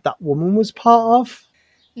ring that woman was part of.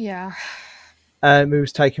 Yeah. Who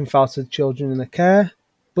was taking photos of children in the care.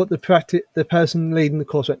 But the person leading the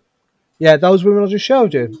course went, yeah, those women I just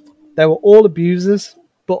showed you, they were all abusers.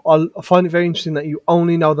 But I find it very interesting that you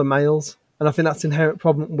only know the males. And I think that's an inherent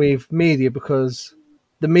problem with media because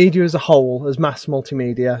the media as a whole, as mass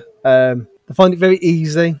multimedia, they find it very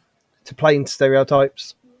easy to play into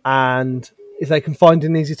stereotypes. And if they can find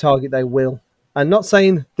an easy target, they will. And not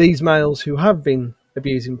saying these males who have been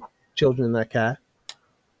abusing children in their care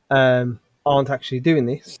aren't actually doing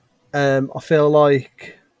this. I feel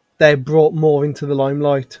like they're brought more into the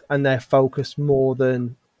limelight and they're focused more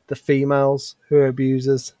than the females who are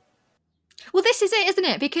abusers. Well, this is it, isn't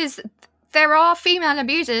it? Because there are female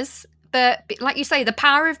abusers, but like you say, the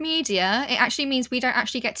power of media, it actually means we don't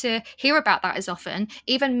actually get to hear about that as often.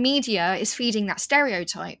 Even media is feeding that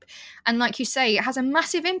stereotype. And like you say, it has a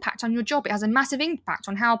massive impact on your job. It has a massive impact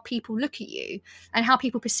on how people look at you and how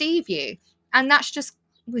people perceive you. And that's just,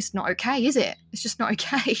 well, it's not okay, is it? It's just not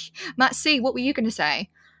okay. Matt C, what were you going to say?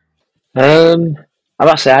 I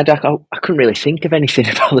must say, I couldn't really think of anything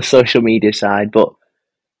about the social media side, but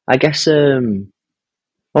I guess one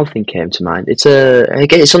thing came to mind. It's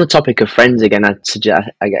on the topic of friends again. I'd suggest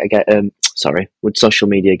with social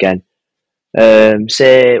media again.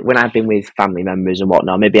 Say when I've been with family members and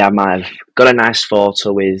whatnot, maybe I might have got a nice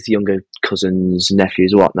photo with younger cousins,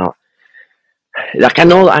 nephews, and whatnot. Like I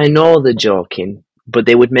know they're joking, but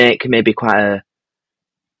they would make maybe quite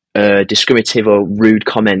a discriminative or rude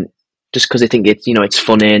comment just because they think it's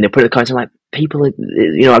funny, and they put it in the comments. I'm like, people,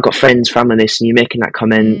 I've got friends, family, this, and you're making that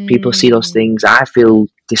comment. People see those things. I feel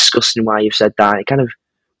disgusting why you've said that. It kind of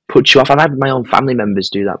puts you off. I've had my own family members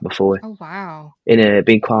do that before. Oh wow!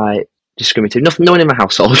 Being quite discriminative. No one in my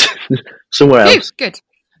household. Somewhere else. Good.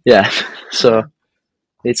 Yeah. So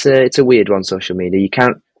it's a weird one. Social media. You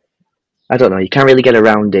can't really get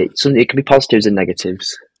around it. It can be positives and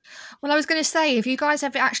negatives. Well, I was going to say, have you guys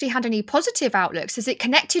ever actually had any positive outlooks? Has it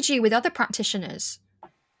connected you with other practitioners?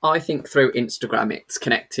 I think through Instagram, it's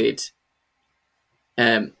connected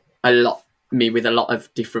me with a lot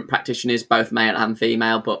of different practitioners, both male and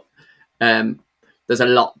female. But there's a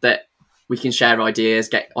lot that we can share ideas,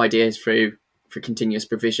 get ideas for continuous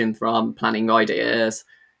provision from, planning ideas,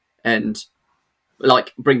 and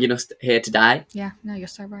like bringing us here today. Yeah, no, you're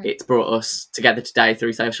so right. It's brought us together today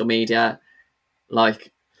through social media,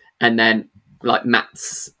 and then like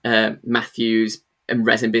Mathew's and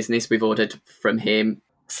resin business, we've ordered from him.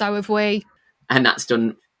 So have we. And that's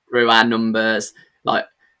done through our numbers. Like,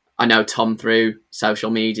 I know Tom through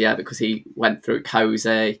social media because he went through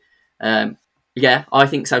Cozy. Yeah, I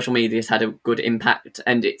think social media has had a good impact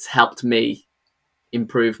and it's helped me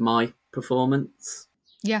improve my performance.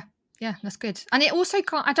 Yeah, Yeah, that's good. And it also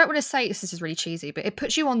can't, I don't want to say this is really cheesy, but it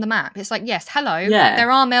puts you on the map. It's like, yes, hello, Yeah. there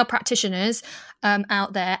are male practitioners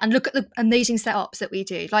out there, and look at the amazing setups that we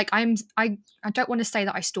do. Like I don't want to say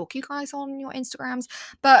that I stalk you guys on your Instagrams,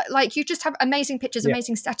 but like you just have amazing pictures,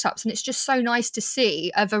 amazing setups, and it's just so nice to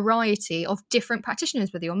see a variety of different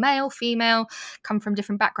practitioners, whether you're male, female, come from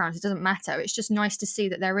different backgrounds, it doesn't matter. It's just nice to see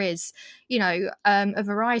that there is, you know, a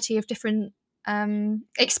variety of different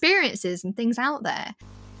experiences and things out there.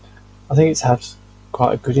 I think it's had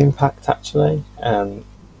quite a good impact actually. Like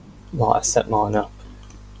I set mine up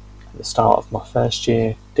at the start of my first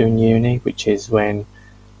year doing uni, which is when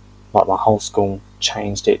like my whole school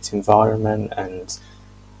changed its environment and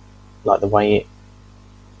like the way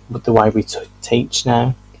we teach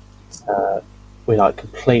now. We like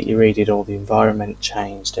completely redid all the environment,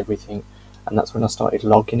 changed everything, and that's when I started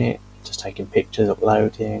logging it, just taking pictures,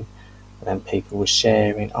 uploading, and then people were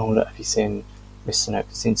sharing. Oh look, have you seen Mr.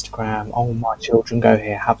 Noakes' Instagram? Oh, my children go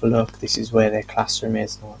here, have a look, this is where their classroom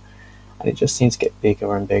is. And it just seems to get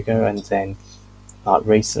bigger and bigger. And then like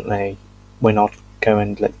recently, when I'd go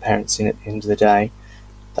and let the parents in at the end of the day,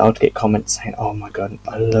 I'd get comments saying, oh my god,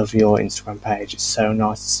 I love your Instagram page, it's so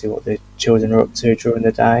nice to see what the children are up to during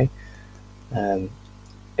the day. And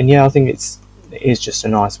yeah, I think it is just a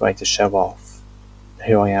nice way to show off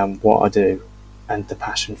who I am, what I do, and the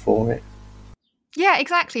passion for it. Yeah,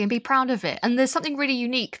 exactly, and be proud of it. And there's something really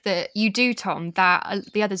unique that you do, Tom, that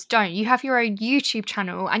the others don't. You have your own YouTube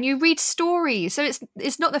channel and you read stories. So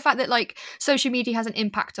it's not the fact that like social media has an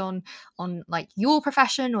impact on like your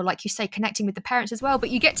profession or, like you say, connecting with the parents as well, but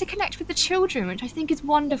you get to connect with the children, which I think is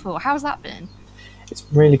wonderful. How's that been? It's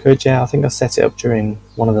really good, yeah. I think I set it up during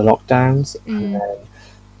one of the lockdowns, and then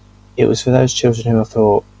it was for those children who I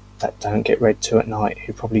thought that don't get read to at night,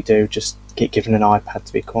 who probably do just get given an iPad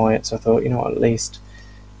to be quiet. So I thought, you know what, at least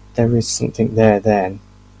there is something there then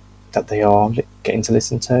that they are getting to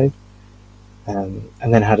listen to. And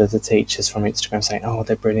then had other teachers from Instagram saying, oh,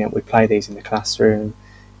 they're brilliant, we play these in the classroom,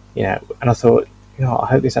 you know. And I thought, you know, I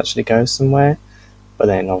hope this actually goes somewhere. But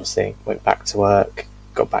then obviously went back to work,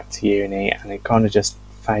 got back to uni, and it kind of just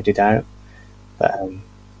faded out.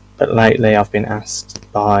 But lately I've been asked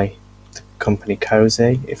by the company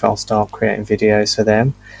Cozy if I'll start creating videos for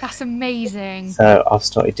them. That's amazing. So I've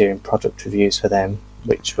started doing product reviews for them,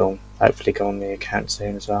 which will hopefully go on the account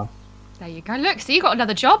soon as well. There you go. Look, so you got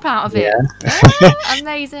another job out of it. Yeah.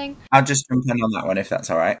 Amazing. I'll just jump in on that one if that's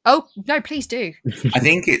all right. Oh, no, please do. I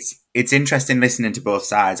think it's interesting listening to both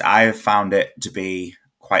sides. I have found it to be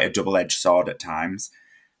quite a double-edged sword at times.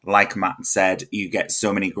 Like Matt said, you get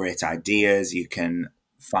so many great ideas. You can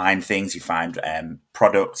find things, you find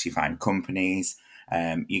products, you find companies.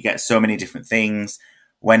 You get so many different things.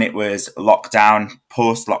 When it was lockdown,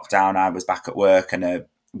 post-lockdown, I was back at work and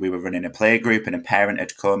we were running a play group and a parent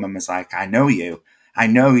had come and was like, I know you.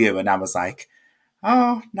 And I was like,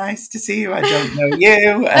 oh, nice to see you. I don't know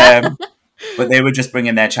you. But they were just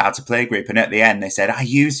bringing their child to play group. And at the end, they said, I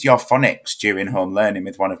used your phonics during home learning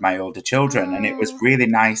with one of my older children. And it was really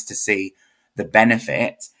nice to see the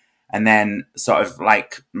benefit. And then sort of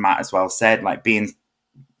like Matt as well said, like being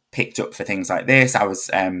picked up for things like this, I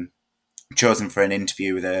was chosen for an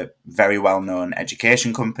interview with a very well-known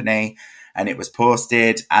education company, and it was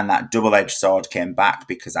posted, and that double-edged sword came back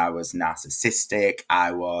because I was narcissistic.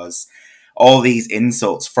 I was all these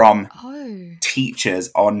insults from teachers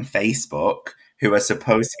on Facebook who are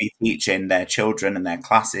supposed to be teaching their children and their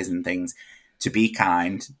classes and things to be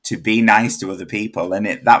kind, to be nice to other people. And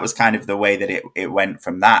that was kind of the way that it went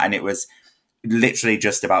from that. And it was literally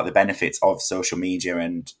just about the benefits of social media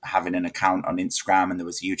and having an account on Instagram, and there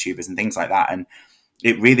was YouTubers and things like that. And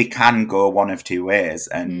it really can go one of two ways.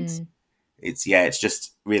 And it's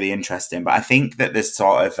just really interesting. But I think that there's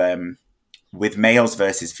sort of, with males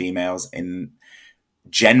versus females in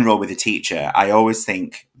general with a teacher, I always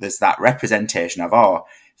think there's that representation of,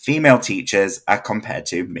 female teachers are compared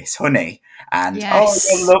to Miss Honey. And,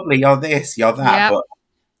 you're lovely, you're this, you're that. Yep. But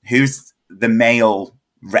who's the male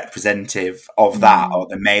representative of that, or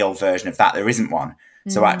the male version of that? There isn't one.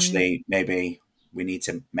 So actually, maybe we need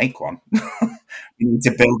to make one. We need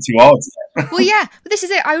to build towards it. Well, yeah, but this is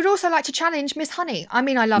it. I would also like to challenge Miss Honey. I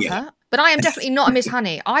mean, I love her, but I am definitely not a Miss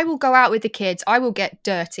Honey. I will go out with the kids. I will get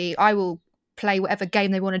dirty. I will play whatever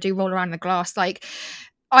game they want to do, roll around the glass. Like,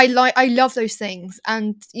 I love those things.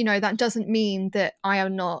 And, you know, that doesn't mean that I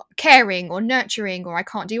am not caring or nurturing or I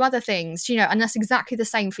can't do other things, you know, and that's exactly the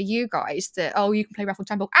same for you guys, that, you can play Raffle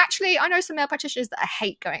Temple. Actually, I know some male practitioners that I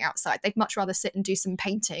hate going outside. They'd much rather sit and do some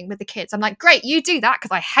painting with the kids. I'm like, great, you do that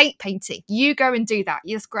because I hate painting. You go and do that.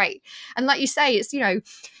 Yes, great. And like you say, it's, you know,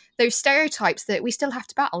 those stereotypes that we still have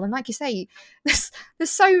to battle. And like you say, there's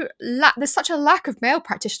such a lack of male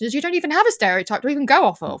practitioners. You don't even have a stereotype to even go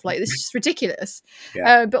off of. Like, this is just ridiculous.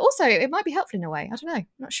 Yeah. But also, it might be helpful in a way. I don't know. I'm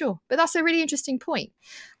not sure. But that's a really interesting point.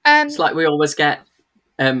 It's like we always get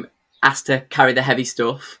asked to carry the heavy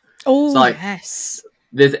stuff. Oh, like, yes.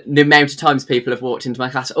 The amount of times people have walked into my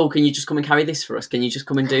class, oh, can you just come and carry this for us? Can you just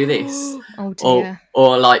come and do this? Oh, dear.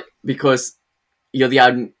 Or like, because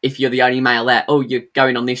if you're the only male there, oh, you're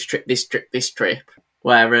going on this trip.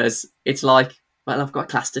 Whereas it's like, well, I've got a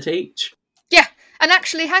class to teach. Yeah. And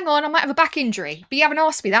actually, hang on, I might have a back injury, but you haven't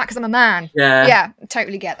asked me that because I'm a man. Yeah,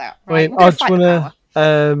 totally get that. Right, I just want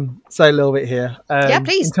to say a little bit here. Yeah,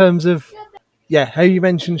 please. In terms of, how you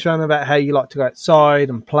mentioned, Shána, about how you like to go outside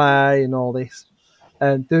and play and all this.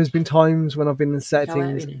 There's been times when I've been in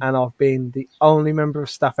settings and I've been the only member of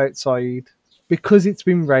staff outside because it's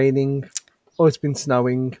been raining or it's been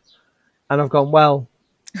snowing, and I've gone, well,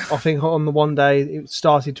 I think on the one day it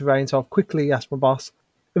started to rain, so I've quickly asked my boss,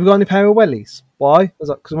 have we got any pair of wellies? Why? I was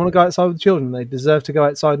like, because I want to go outside with the children. They deserve to go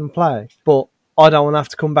outside and play. But I don't want to have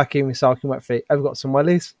to come back in with soaking wet feet. Have we got some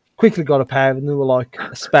wellies? Quickly got a pair, and they were like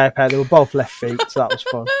a spare pair. They were both left feet, so that was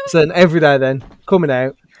fun. So then every day then, coming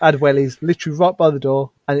out, I had wellies literally right by the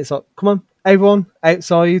door, and it's like, come on, everyone,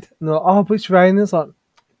 outside. And they're like, oh, but it's raining. It's like,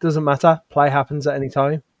 doesn't matter. Play happens at any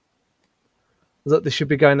time. That they should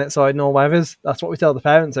be going outside in all weathers. That's what we tell the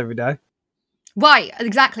parents every day. Right,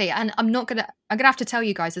 exactly. And I'm gonna have to tell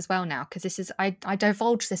you guys as well now, because this is I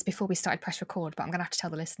divulged this before we started press record, but I'm gonna have to tell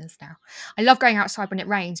the listeners now. I love going outside when it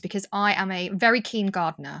rains because I am a very keen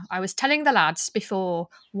gardener. I was telling the lads before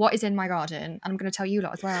what is in my garden, and I'm gonna tell you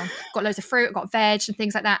lot as well. Got loads of fruit, I've got veg and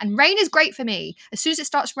things like that. And rain is great for me. As soon as it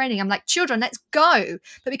starts raining, I'm like, children, let's go.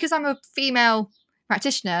 But because I'm a female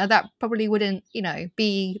practitioner, that probably wouldn't,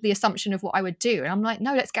 be the assumption of what I would do. And I'm like,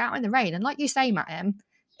 no, let's get out in the rain. And like you say, Matt,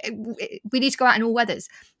 we need to go out in all weathers.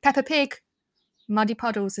 Peppa Pig, muddy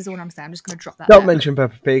puddles is all I'm saying. I'm just going to drop that. Don't mention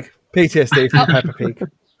Peppa Pig. PTSD from Peppa Pig.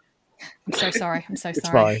 I'm so sorry. It's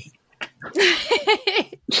fine.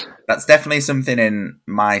 That's definitely something in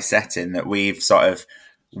my setting that we've sort of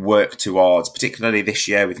worked towards, particularly this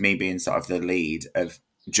year with me being sort of the lead of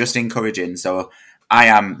just encouraging. So I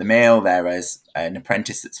am the male, there is an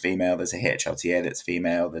apprentice that's female, there's a HLTA that's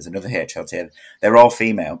female, there's another HLTA. They're all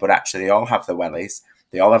female, but actually they all have the wellies,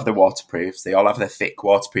 they all have the waterproofs, they all have the thick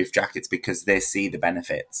waterproof jackets because they see the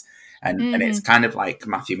benefits. And it's kind of like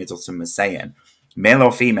Mathew Middleton was saying, male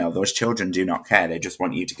or female, those children do not care. They just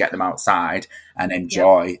want you to get them outside and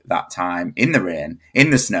enjoy that time in the rain,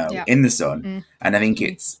 in the snow, in the sun. And I think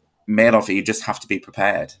it's male or female, you just have to be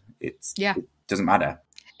prepared. It doesn't matter.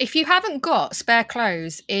 If you haven't got spare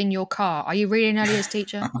clothes in your car, are you really an early years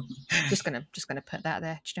teacher? just gonna put that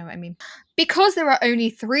there. Do you know what I mean? Because there are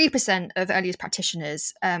only 3% of early years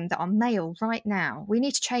practitioners that are male right now, we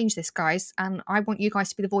need to change this, guys. And I want you guys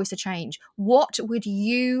to be the voice of change. What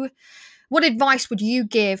advice would you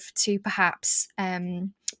give to perhaps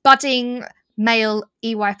budding male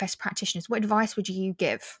EYFS practitioners? What advice would you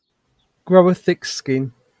give? Grow a thick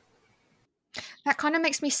skin. That kind of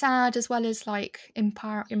makes me sad as well as like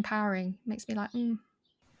empowering. Makes me like,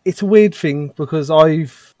 It's a weird thing because I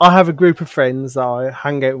have a group of friends that I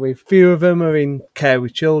hang out with. A few of them are in care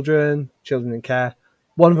with children in care.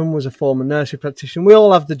 One of them was a former nursery practitioner. We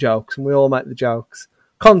all have the jokes and we all make the jokes.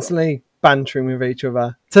 Constantly bantering with each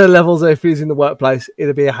other to the levels that if he was in the workplace,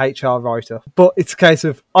 it'd be a HR writer. But it's a case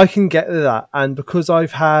of I can get to that. And because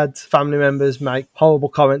I've had family members make horrible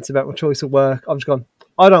comments about my choice of work, I've just gone,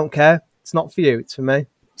 I don't care. It's not for you, it's for me.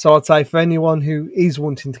 So I'd say for anyone who is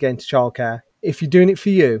wanting to get into childcare, if you're doing it for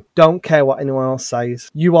you, don't care what anyone else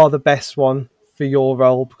says. You are the best one for your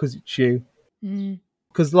role because it's you.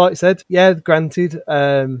 Because like I said, granted,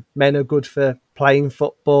 men are good for playing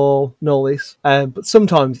football and all this. But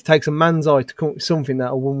sometimes it takes a man's eye to come up with something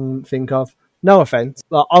that a woman wouldn't think of. No offence.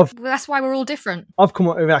 That's why we're all different. I've come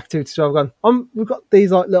up with activities where I've gone, we've got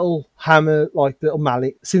these like little hammer, like little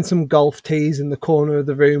mallet, seen some golf tees in the corner of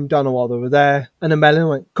the room, don't know why they were there. And a melon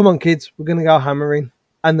went, come on kids, we're going to go hammering.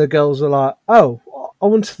 And the girls were like, oh, I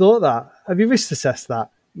wouldn't have thought that. Have you risk assessed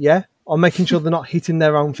that? Yeah. I'm making sure they're not hitting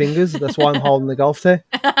their own fingers. That's why I'm holding the golf tee.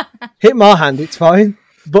 Hit my hand, it's fine.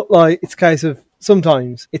 But like, it's a case of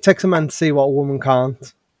sometimes it takes a man to see what a woman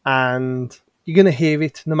can't. And you're going to hear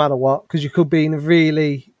it no matter what, because you could be in a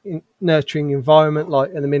really nurturing environment.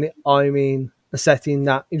 Like in a minute, I'm in a setting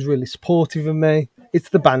that is really supportive of me. It's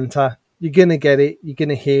the banter. You're going to get it. You're going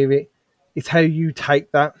to hear it. It's how you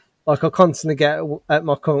take that. Like I constantly get at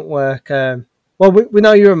my current work, well, we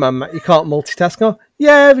know you're a man, Matt. You can't multitask. Go,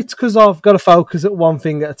 yeah, it's because I've got to focus at one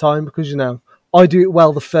thing at a time because, I do it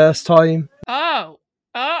well the first time. Oh.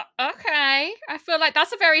 Oh, okay. I feel like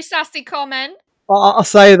that's a very sassy comment. I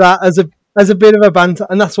say that as a bit of a banter,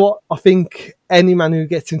 and that's what I think any man who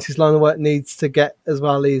gets into this line of work needs to get as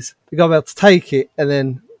well. Is you got to be able to take it and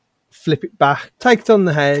then flip it back, take it on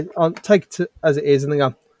the head, take it as it is, and then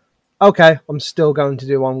go, okay, I'm still going to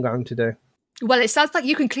do what I'm going to do. Well, it sounds like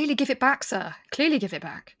you can clearly give it back, sir. Clearly give it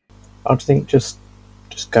back. I think just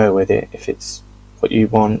go with it. If it's what you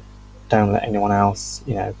want, don't let anyone else,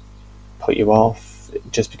 put you off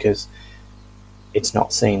just because it's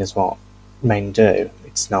not seen as what men do.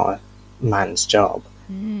 It's not a man's job.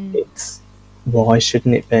 It's why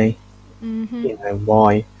shouldn't it be? Mm-hmm.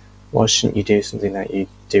 Why shouldn't you do something that you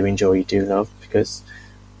do enjoy, you do love? Because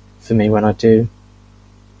for me, when I do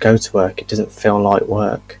go to work, it doesn't feel like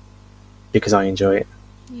work because I enjoy it.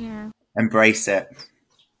 Yeah. Embrace it.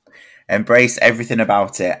 Embrace everything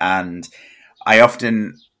about it. And I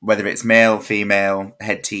often, whether it's male, female,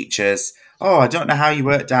 head teachers, I don't know how you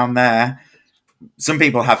work down there. Some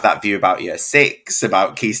people have that view about year 6,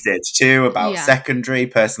 about Key Stage 2, about secondary.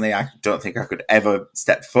 Personally, I don't think I could ever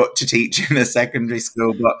step foot to teach in a secondary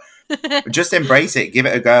school, but just embrace it, give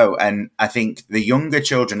it a go. And I think the younger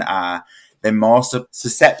children the more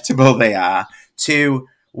susceptible they are to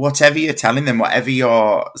whatever you're telling them, whatever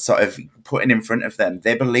you're sort of putting in front of them.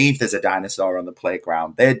 They believe there's a dinosaur on the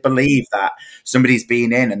playground. They believe that somebody's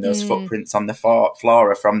been in and those footprints on the floor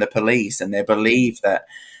are from the police. And they believe that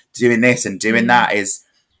doing this and doing that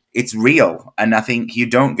it's real. And I think you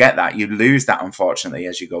don't get that. You lose that, unfortunately,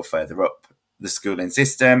 as you go further up the schooling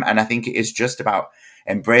system. And I think it is just about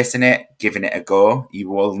embracing it, giving it a go. You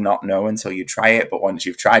will not know until you try it, but once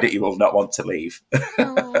you've tried it, you will not want to leave.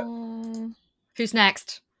 Who's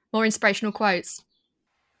next? More inspirational quotes.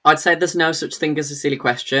 I'd say there's no such thing as a silly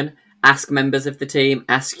question. Ask members of the team,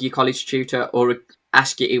 ask your college tutor, or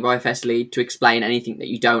ask your EYFS lead to explain anything that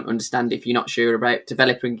you don't understand. If you're not sure about,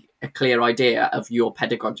 developing a clear idea of your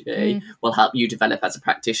pedagogy will help you develop as a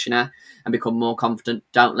practitioner and become more confident.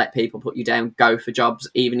 Don't let people put you down. Go for jobs.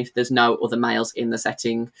 Even if there's no other males in the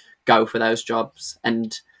setting, go for those jobs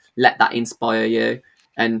and let that inspire you.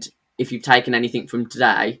 And if you've taken anything from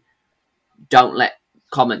today, don't let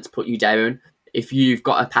comments put you down. If you've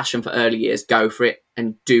got a passion for early years, go for it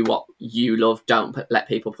and do what you love. Don't let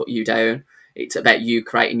people put you down. It's about you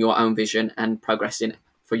creating your own vision and progressing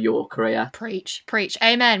for your career. Preach.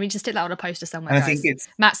 Amen. We just did that on a poster somewhere, and guys. I think it's...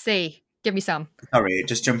 Matt C., give me some. Sorry,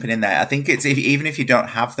 just jumping in there. I think it's even if you don't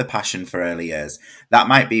have the passion for early years, that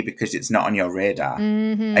might be because it's not on your radar.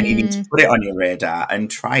 Mm-hmm. And you need to put it on your radar and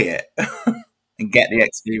try it and get the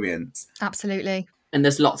experience. Absolutely. And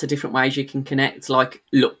there's lots of different ways you can connect. Like,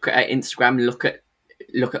 look at Instagram, look at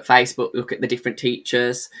Facebook, look at the different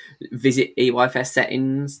teachers, visit EYFS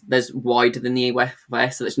settings. There's wider than the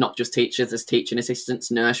EYFS, so it's not just teachers. There's teaching assistants,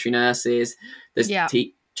 nursery nurses. There's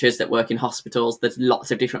teachers that work in hospitals. There's lots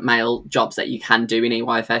of different male jobs that you can do in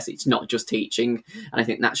EYFS. It's not just teaching, and I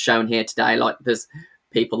think that's shown here today. Like, there's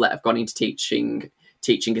people that have gone into teaching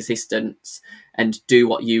assistants, and do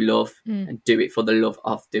what you love and do it for the love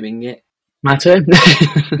of doing it. My turn.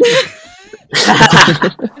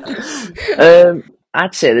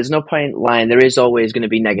 I'd say there's no point lying. There is always going to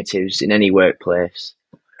be negatives in any workplace.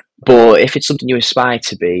 But if it's something you aspire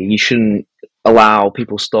to be, you shouldn't allow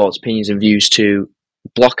people's thoughts, opinions and views to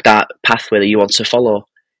block that pathway that you want to follow.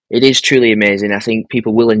 It is truly amazing. I think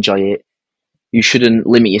people will enjoy it. You shouldn't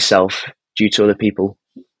limit yourself due to other people.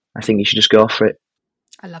 I think you should just go for it.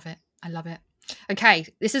 I love it. Okay,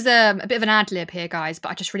 this is a bit of an ad-lib here, guys, but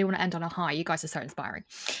I just really want to end on a high. You guys are so inspiring.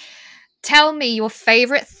 Tell me your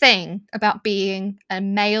favourite thing about being a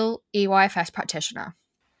male EYFS practitioner.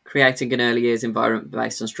 Creating an early years environment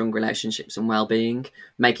based on strong relationships and well-being,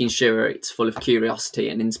 making sure it's full of curiosity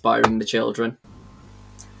and inspiring the children.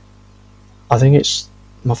 I think it's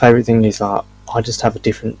my favourite thing is that I just have a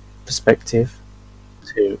different perspective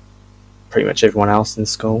to pretty much everyone else in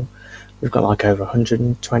school. We've got like over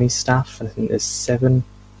 120 staff, and I think there's 7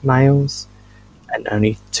 males, and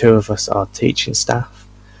only 2 of us are teaching staff.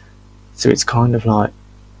 So it's kind of like,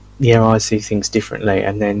 I see things differently,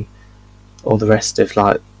 and then all the rest of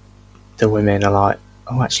like the women are like,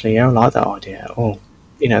 oh, actually, I like that idea. Oh,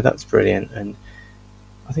 that's brilliant. And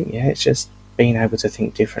I think, it's just being able to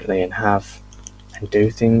think differently and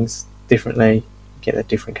do things differently, get a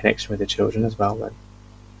different connection with the children as well. Then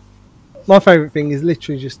my favourite thing is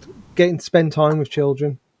literally just getting to spend time with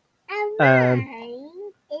children.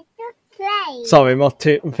 Sorry, my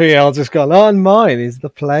I'll just go on. Mine is the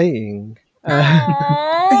playing.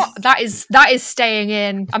 That is staying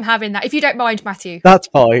in. I'm having that. If you don't mind, Matthew. That's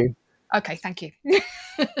fine. Okay, thank you.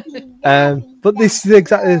 But this is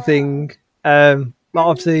exactly the thing.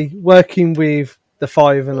 Obviously, working with the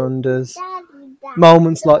 5 and unders.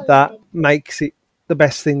 Moments like that makes it the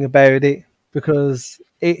best thing about it, because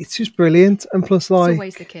it's just brilliant. And plus, It's like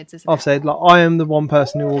always the kids, isn't I've it? said, like I am the one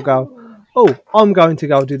person who will go, oh, I'm going to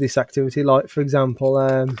go do this activity. Like, for example,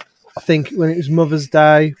 I think when it was Mother's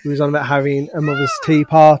Day, we was on about having a Mother's Tea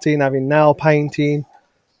party and having nail painting.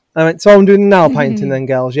 I went, so I'm doing nail painting then,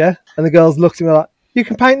 girls, yeah? And the girls looked at me like, you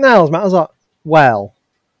can paint nails, Matt? I was like, well,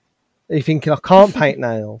 are you thinking I can't paint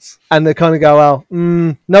nails? And they kind of go, well,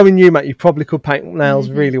 knowing you, Matt, you probably could paint nails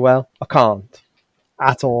really well. I can't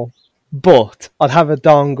at all. But I'd have a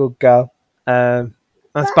darn good go.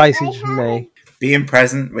 That's basically just me. Being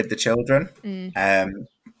present with the children.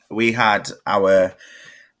 We had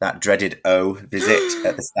that dreaded O visit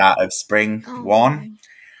at the start of spring one.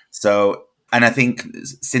 So, and I think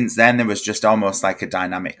since then there was just almost like a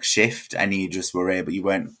dynamic shift, and you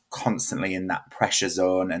weren't constantly in that pressure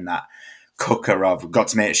zone and that cooker of, we've got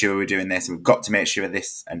to make sure we're doing this and we've got to make sure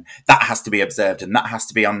this and that has to be observed and that has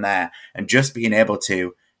to be on there, and just being able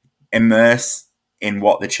to immerse in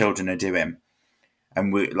what the children are doing.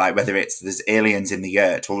 And we, like, whether it's there's aliens in the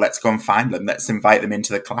yurt, well, let's go and find them. Let's invite them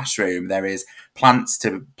into the classroom. There is plants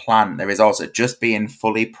to plant. There is also just being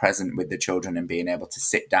fully present with the children and being able to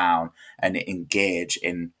sit down and engage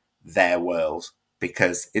in their world,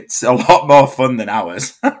 because it's a lot more fun than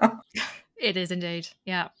ours. It is indeed.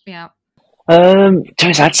 Yeah, yeah.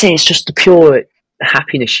 I'd say it's just the pure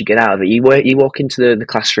happiness you get out of it. You walk into the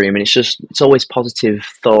classroom and it's always positive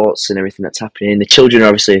thoughts and everything that's happening. The children are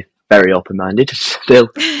obviously very open-minded. They'll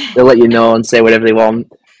let you know and say whatever they want,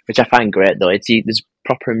 which I find great though. There's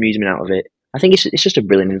proper amusement out of it. I think it's just a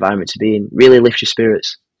brilliant environment to be in. Really lifts your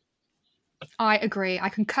spirits. I agree. I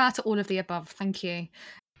concur to all of the above. Thank you.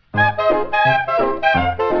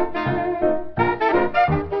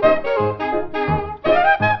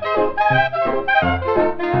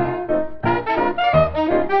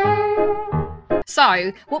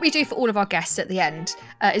 So, what we do for all of our guests at the end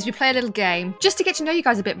is we play a little game just to get to know you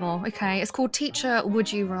guys a bit more, okay? It's called Teacher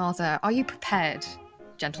Would You Rather. Are you prepared,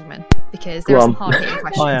 gentlemen? Because there are some hard-hitting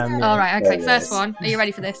questions. I am, yeah. All right, okay, first one. Are you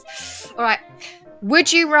ready for this? All right.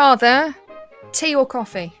 Would you rather tea or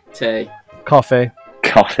coffee? Tea. Coffee.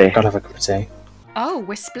 Coffee. Gotta have a cup of tea. Oh,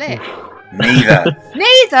 we're split. Neither.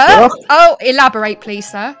 Neither? Oh, elaborate,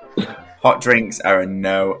 please, sir. Hot drinks are a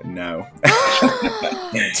no.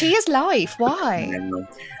 Tea is life. Why? No.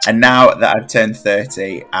 And now that I've turned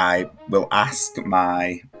 30, I will ask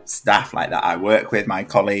my staff like that I work with, my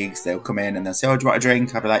colleagues, they'll come in and they'll say, oh, do you want a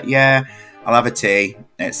drink? I'll be like, yeah, I'll have a tea.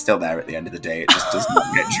 And it's still there at the end of the day. It just does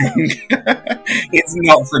not get drunk. It's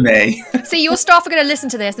not for me. See, your staff are going to listen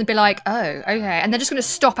to this and be like, oh, okay. And they're just going to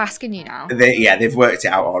stop asking you now. They've worked it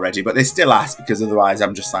out already, but they still ask, because otherwise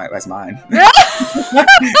I'm just like, where's mine?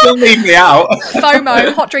 Don't leave me out.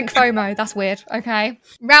 FOMO, hot drink FOMO. That's weird. Okay.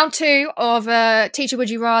 Round 2 of Teacher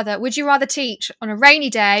Would You Rather. Would you rather teach on a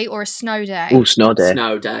rainy day or a snow day? Oh, snow day.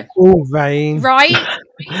 Snow day. Oh, rain. Right?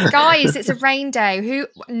 Guys, it's a rain day.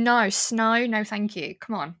 No, snow, no thank you.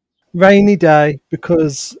 Come on. Rainy day,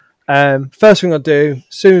 because first thing I do,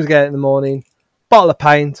 as soon as I get it in the morning, bottle of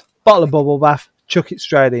paint, bottle of bubble bath, chuck it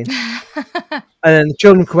straight in. And then the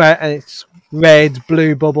children come out and it's red,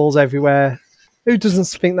 blue bubbles everywhere. Who doesn't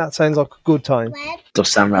think that sounds like a good time?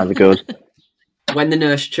 Does sound rather good. When the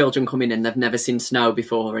nurse children come in and they've never seen snow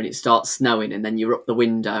before and it starts snowing, and then you're up the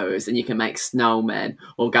windows and you can make snowmen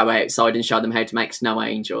or go outside and show them how to make snow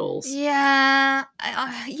angels. Yeah,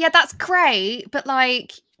 that's great. But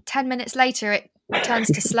like 10 minutes later, it turns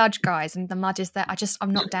to sludge, guys, and the mud is there.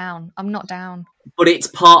 I'm not down. I'm not down. But it's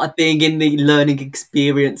part of being in the learning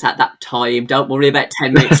experience at that time. Don't worry about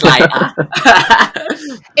 10 minutes later.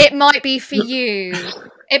 It might be for you.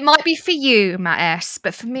 It might be for you, Matt S,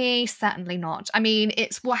 but for me, certainly not. I mean,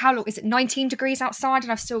 how long is it? 19 degrees outside,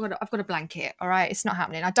 and I've got a blanket. All right, it's not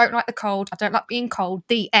happening. I don't like the cold. I don't like being cold.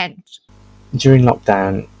 The end. During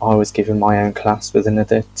lockdown, I was given my own class with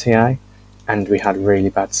another TA, and we had really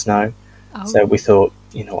bad snow. Oh. So we thought,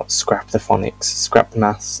 you know what, scrap the phonics, scrap the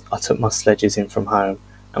maths. I took my sledges in from home,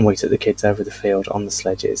 and we took the kids over the field on the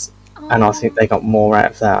sledges. Oh. And I think they got more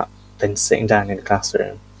out of that than sitting down in the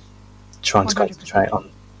classroom trying 100%. to concentrate on,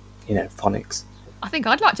 phonics. I think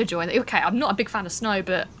I'd like to join it. Okay, I'm not a big fan of snow,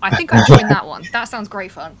 but I think I'd join that one. That sounds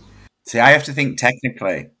great fun. See, I have to think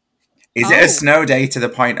technically. Is it a snow day to the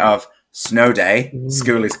point of snow day,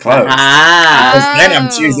 school is closed? Because then I'm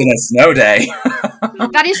choosing a snow day.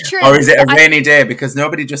 That is true. Or is it a rainy day because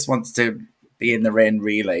nobody just wants to be in the rain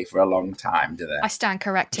relay for a long time, do they? I stand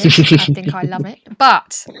corrected. I think I love it.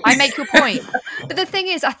 But I make your point. But the thing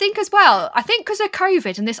is, I think because of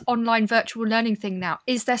COVID and this online virtual learning thing now,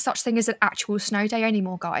 is there such thing as an actual snow day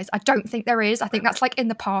anymore, guys? I don't think there is. I think that's like in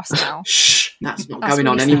the past now. Shh, that's not That's going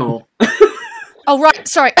on really anymore. Oh, right.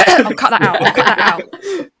 Sorry. I'll cut that out.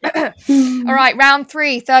 All right. Round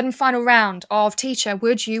 3, third and final round of Teacher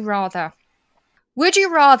Would You Rather. Would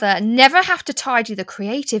you rather never have to tidy the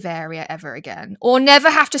creative area ever again, or never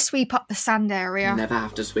have to sweep up the sand area? Never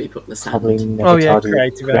have to sweep up the sand. Probably never tidy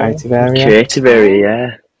creative area. Creative area,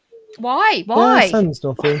 yeah. Why? Yeah, sand's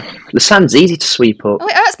nothing. The sand's easy to sweep up. Oh,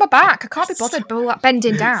 it hurts my back. I can't be bothered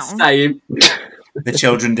bending down. Same. The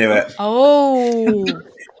children do it. Oh.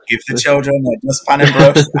 Give the children a dustpan and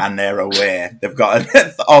brush and they're away. They've got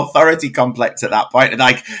an authority complex at that point. They're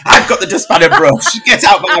like, I've got the dustpan and brush. Get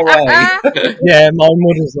out my way. Yeah, mine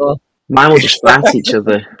would as well. Mine will just fight each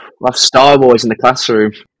other. We'll have Star Wars in the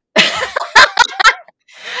classroom.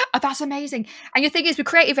 Oh, that's amazing. And your thing is with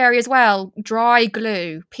creative area as well, dry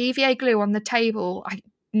glue, PVA glue on the table.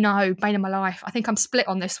 No, bane of my life. I think I'm split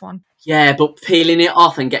on this one. Yeah, but peeling it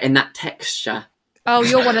off and getting that texture. Oh,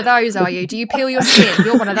 you're one of those, are you? Do you peel your skin?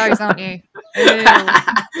 You're one of those, aren't you?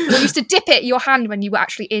 You used to dip it in your hand when you were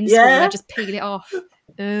actually in school and then just peel it off.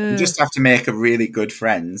 You just have to make a really good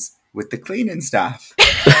friends with the cleaning staff.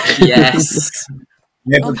 Yes.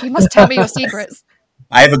 Oh, you must tell me your secrets.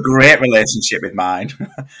 I have a great relationship with mine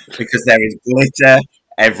because there is glitter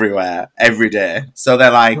everywhere, every day. So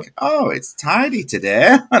they're like, oh, it's tidy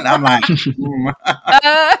today. And I'm like,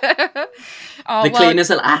 The cleaners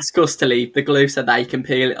will ask us to leave the glue so they can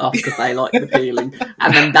peel it off because they like the peeling.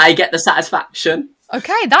 And then they get the satisfaction.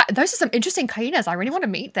 Okay, those are some interesting cleaners. I really want to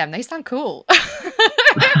meet them. They sound cool.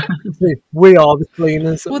 We are the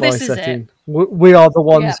cleaners at Well, my this is setting. We are the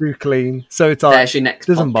ones who clean. So it's like, There's your next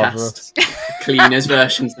doesn't bother us. podcast. Cleaners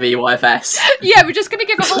versions of EYFS. Yeah, we're just going to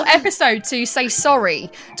give a whole episode to say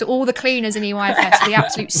sorry to all the cleaners in EYFS for the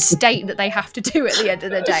absolute state that they have to do at the end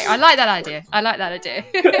of the day. I like that idea.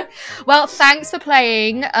 Well, thanks for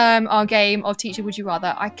playing our game of Teacher Would You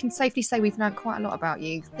Rather. I can safely say we've learned quite a lot about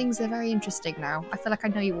you. Things are very interesting now. I feel like I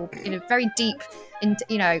know you all in a very deep,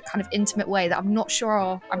 kind of intimate way that I'm not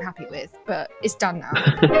sure I'm happy with, but it's done now.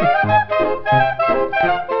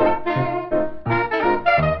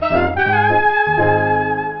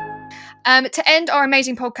 To end our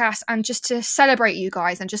amazing podcast and just to celebrate you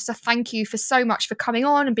guys and just to thank you for so much for coming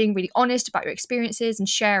on and being really honest about your experiences and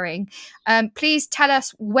sharing, please tell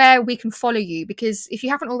us where we can follow you, because if you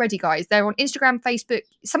haven't already, guys, they're on Instagram, Facebook.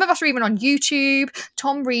 Some of us are even on YouTube.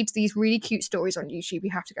 Tom reads these really cute stories on YouTube.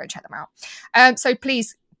 You have to go and check them out. So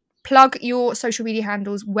please plug your social media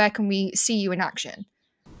handles. Where can we see you in action?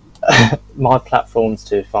 My platforms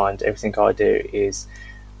to find everything I do is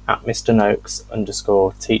at Mr. Noakes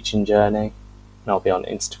 _teaching journey, and I'll be on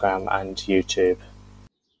Instagram and YouTube.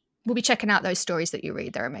 We'll be checking out those stories that you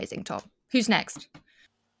read. They're amazing, Tom. Who's next?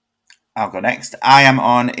 I'll go next. I am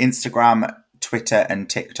on Instagram, Twitter and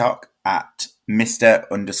TikTok at Mr.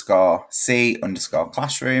 _C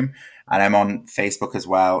 _classroom, and I'm on Facebook as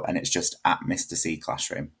well, and it's just at Mr. C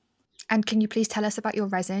Classroom. And can you please tell us about your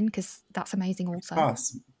resin? Because that's amazing also. Of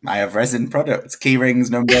course. I have resin products, key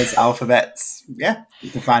rings, numbers, alphabets. Yeah, you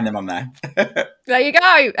can find them on there. There you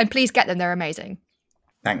go. And please get them. They're amazing.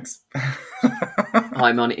 Thanks.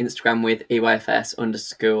 I'm on Instagram with EYFS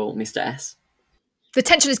 _Mr. S. The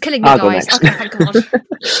tension is killing me, I'll go guys. next. Okay, thank God.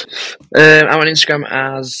 I'm on Instagram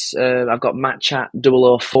as I've got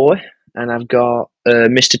MattChat004 and I've got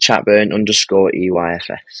Mr. Chatburn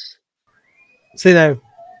 _EYFS. See now,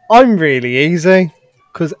 I'm really easy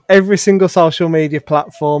because every single social media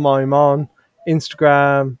platform I'm on,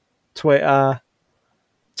 Instagram, Twitter,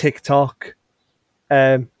 TikTok,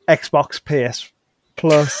 Xbox, PS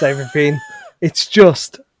Plus, everything, it's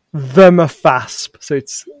just the Mafasp. So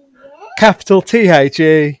it's capital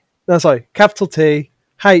T-H-E, capital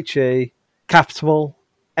T-H-E, capital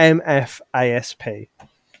M-F-A-S-P.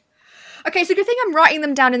 Okay, so good thing I'm writing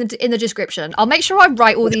them down in the description. I'll make sure I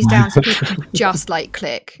write all these down so people can just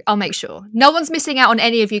click. I'll make sure. No one's missing out on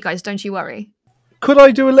any of you guys, don't you worry. Could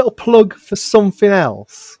I do a little plug for something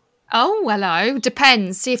else? Oh, hello.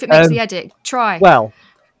 Depends. See if it makes the edit. Try. Well,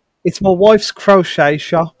 it's my wife's crochet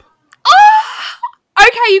shop. Oh!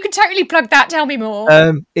 Okay, you can totally plug that. Tell me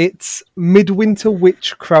more. It's Midwinter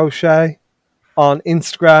Witch Crochet on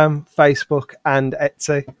Instagram, Facebook and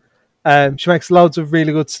Etsy. She makes loads of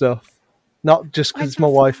really good stuff. Not just because it's my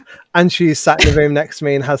wife. And she is sat in the room next to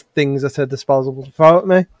me and has things at her disposal to throw at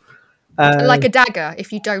me. Like a dagger,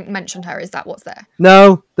 if you don't mention her, is that what's there?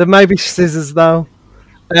 No, there may be scissors though.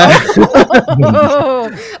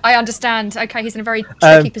 I understand. Okay, he's in a very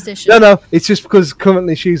tricky position. No, it's just because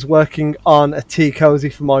currently she's working on a tea cozy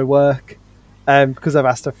for my work, because I've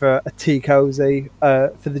asked her for a tea cozy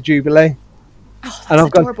for the Jubilee. Oh, that's and I've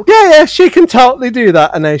adorable. gone, yeah, she can totally do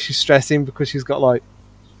that. And now she's stressing because she's got like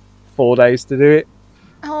 4 days to do it.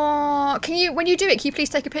 Oh, when you do it, can you please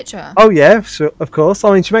take a picture? Oh yeah, so, of course.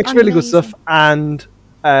 I mean, she makes really good Amazing. stuff,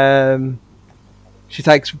 and she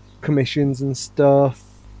takes commissions and stuff.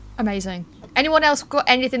 Amazing. Anyone else got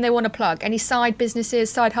anything they want to plug? Any side businesses,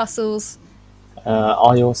 side hustles?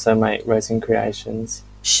 I also make resin creations.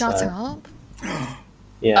 Shut up.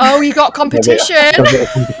 Yeah. Oh, you got competition. Got a bit of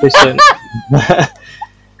competition.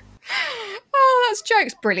 Oh, that's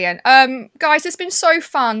jokes. Brilliant. Guys, it's been so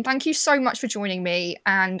fun. Thank you so much for joining me.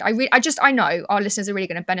 And I know our listeners are really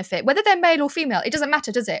going to benefit, whether they're male or female. It doesn't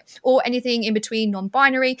matter, does it? Or anything in between,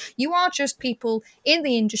 non-binary. You are just people in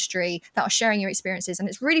the industry that are sharing your experiences. And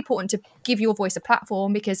it's really important to give your voice a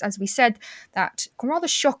platform because, as we said, that rather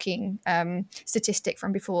shocking statistic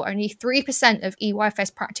from before, only 3% of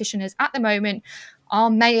EYFS practitioners at the moment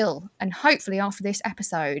are male. And hopefully after this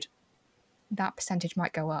episode, that percentage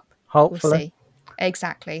might go up. Hopefully. We'll see.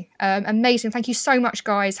 Exactly. Amazing. Thank you so much,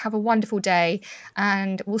 guys. Have a wonderful day,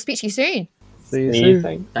 and we'll speak to you soon. See you soon.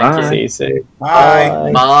 Thank Bye. you. See you soon.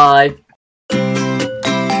 Bye. Bye.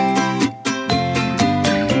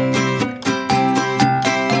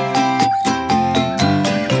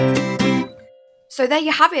 So there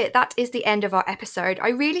you have it. That is the end of our episode. I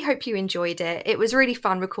really hope you enjoyed it. It was really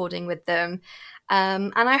fun recording with them.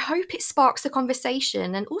 And I hope it sparks a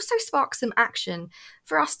conversation and also sparks some action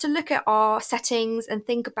for us to look at our settings and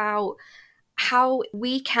think about how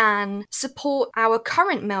we can support our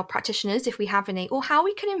current male practitioners, if we have any, or how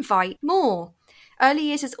we can invite more. Early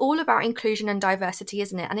years is all about inclusion and diversity,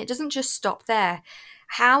 isn't it? And it doesn't just stop there.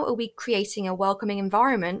 How are we creating a welcoming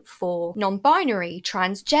environment for non-binary,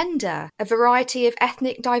 transgender, a variety of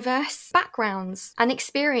ethnic diverse backgrounds and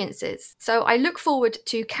experiences? So I look forward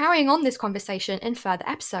to carrying on this conversation in further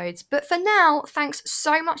episodes. But for now, thanks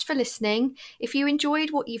so much for listening. If you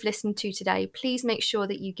enjoyed what you've listened to today, please make sure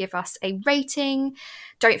that you give us a rating.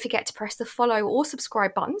 Don't forget to press the follow or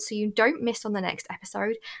subscribe button so you don't miss on the next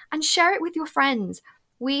episode, and share it with your friends.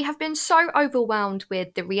 We have been so overwhelmed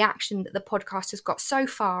with the reaction that the podcast has got so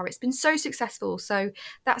far. It's been so successful, so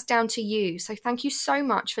that's down to you. So thank you so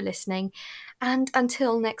much for listening, and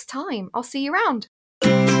until next time, I'll see you around.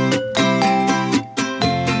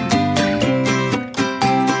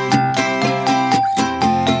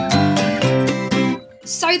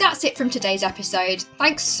 So that's it from today's episode.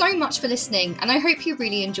 Thanks so much for listening, and I hope you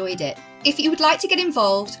really enjoyed it. If you would like to get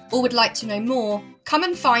involved or would like to know more, come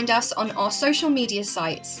and find us on our social media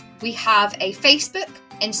sites. We have a Facebook,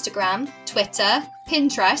 Instagram, Twitter,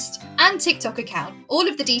 Pinterest, and TikTok account. All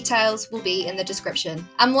of the details will be in the description.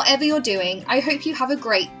 And whatever you're doing, I hope you have a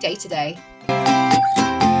great day today.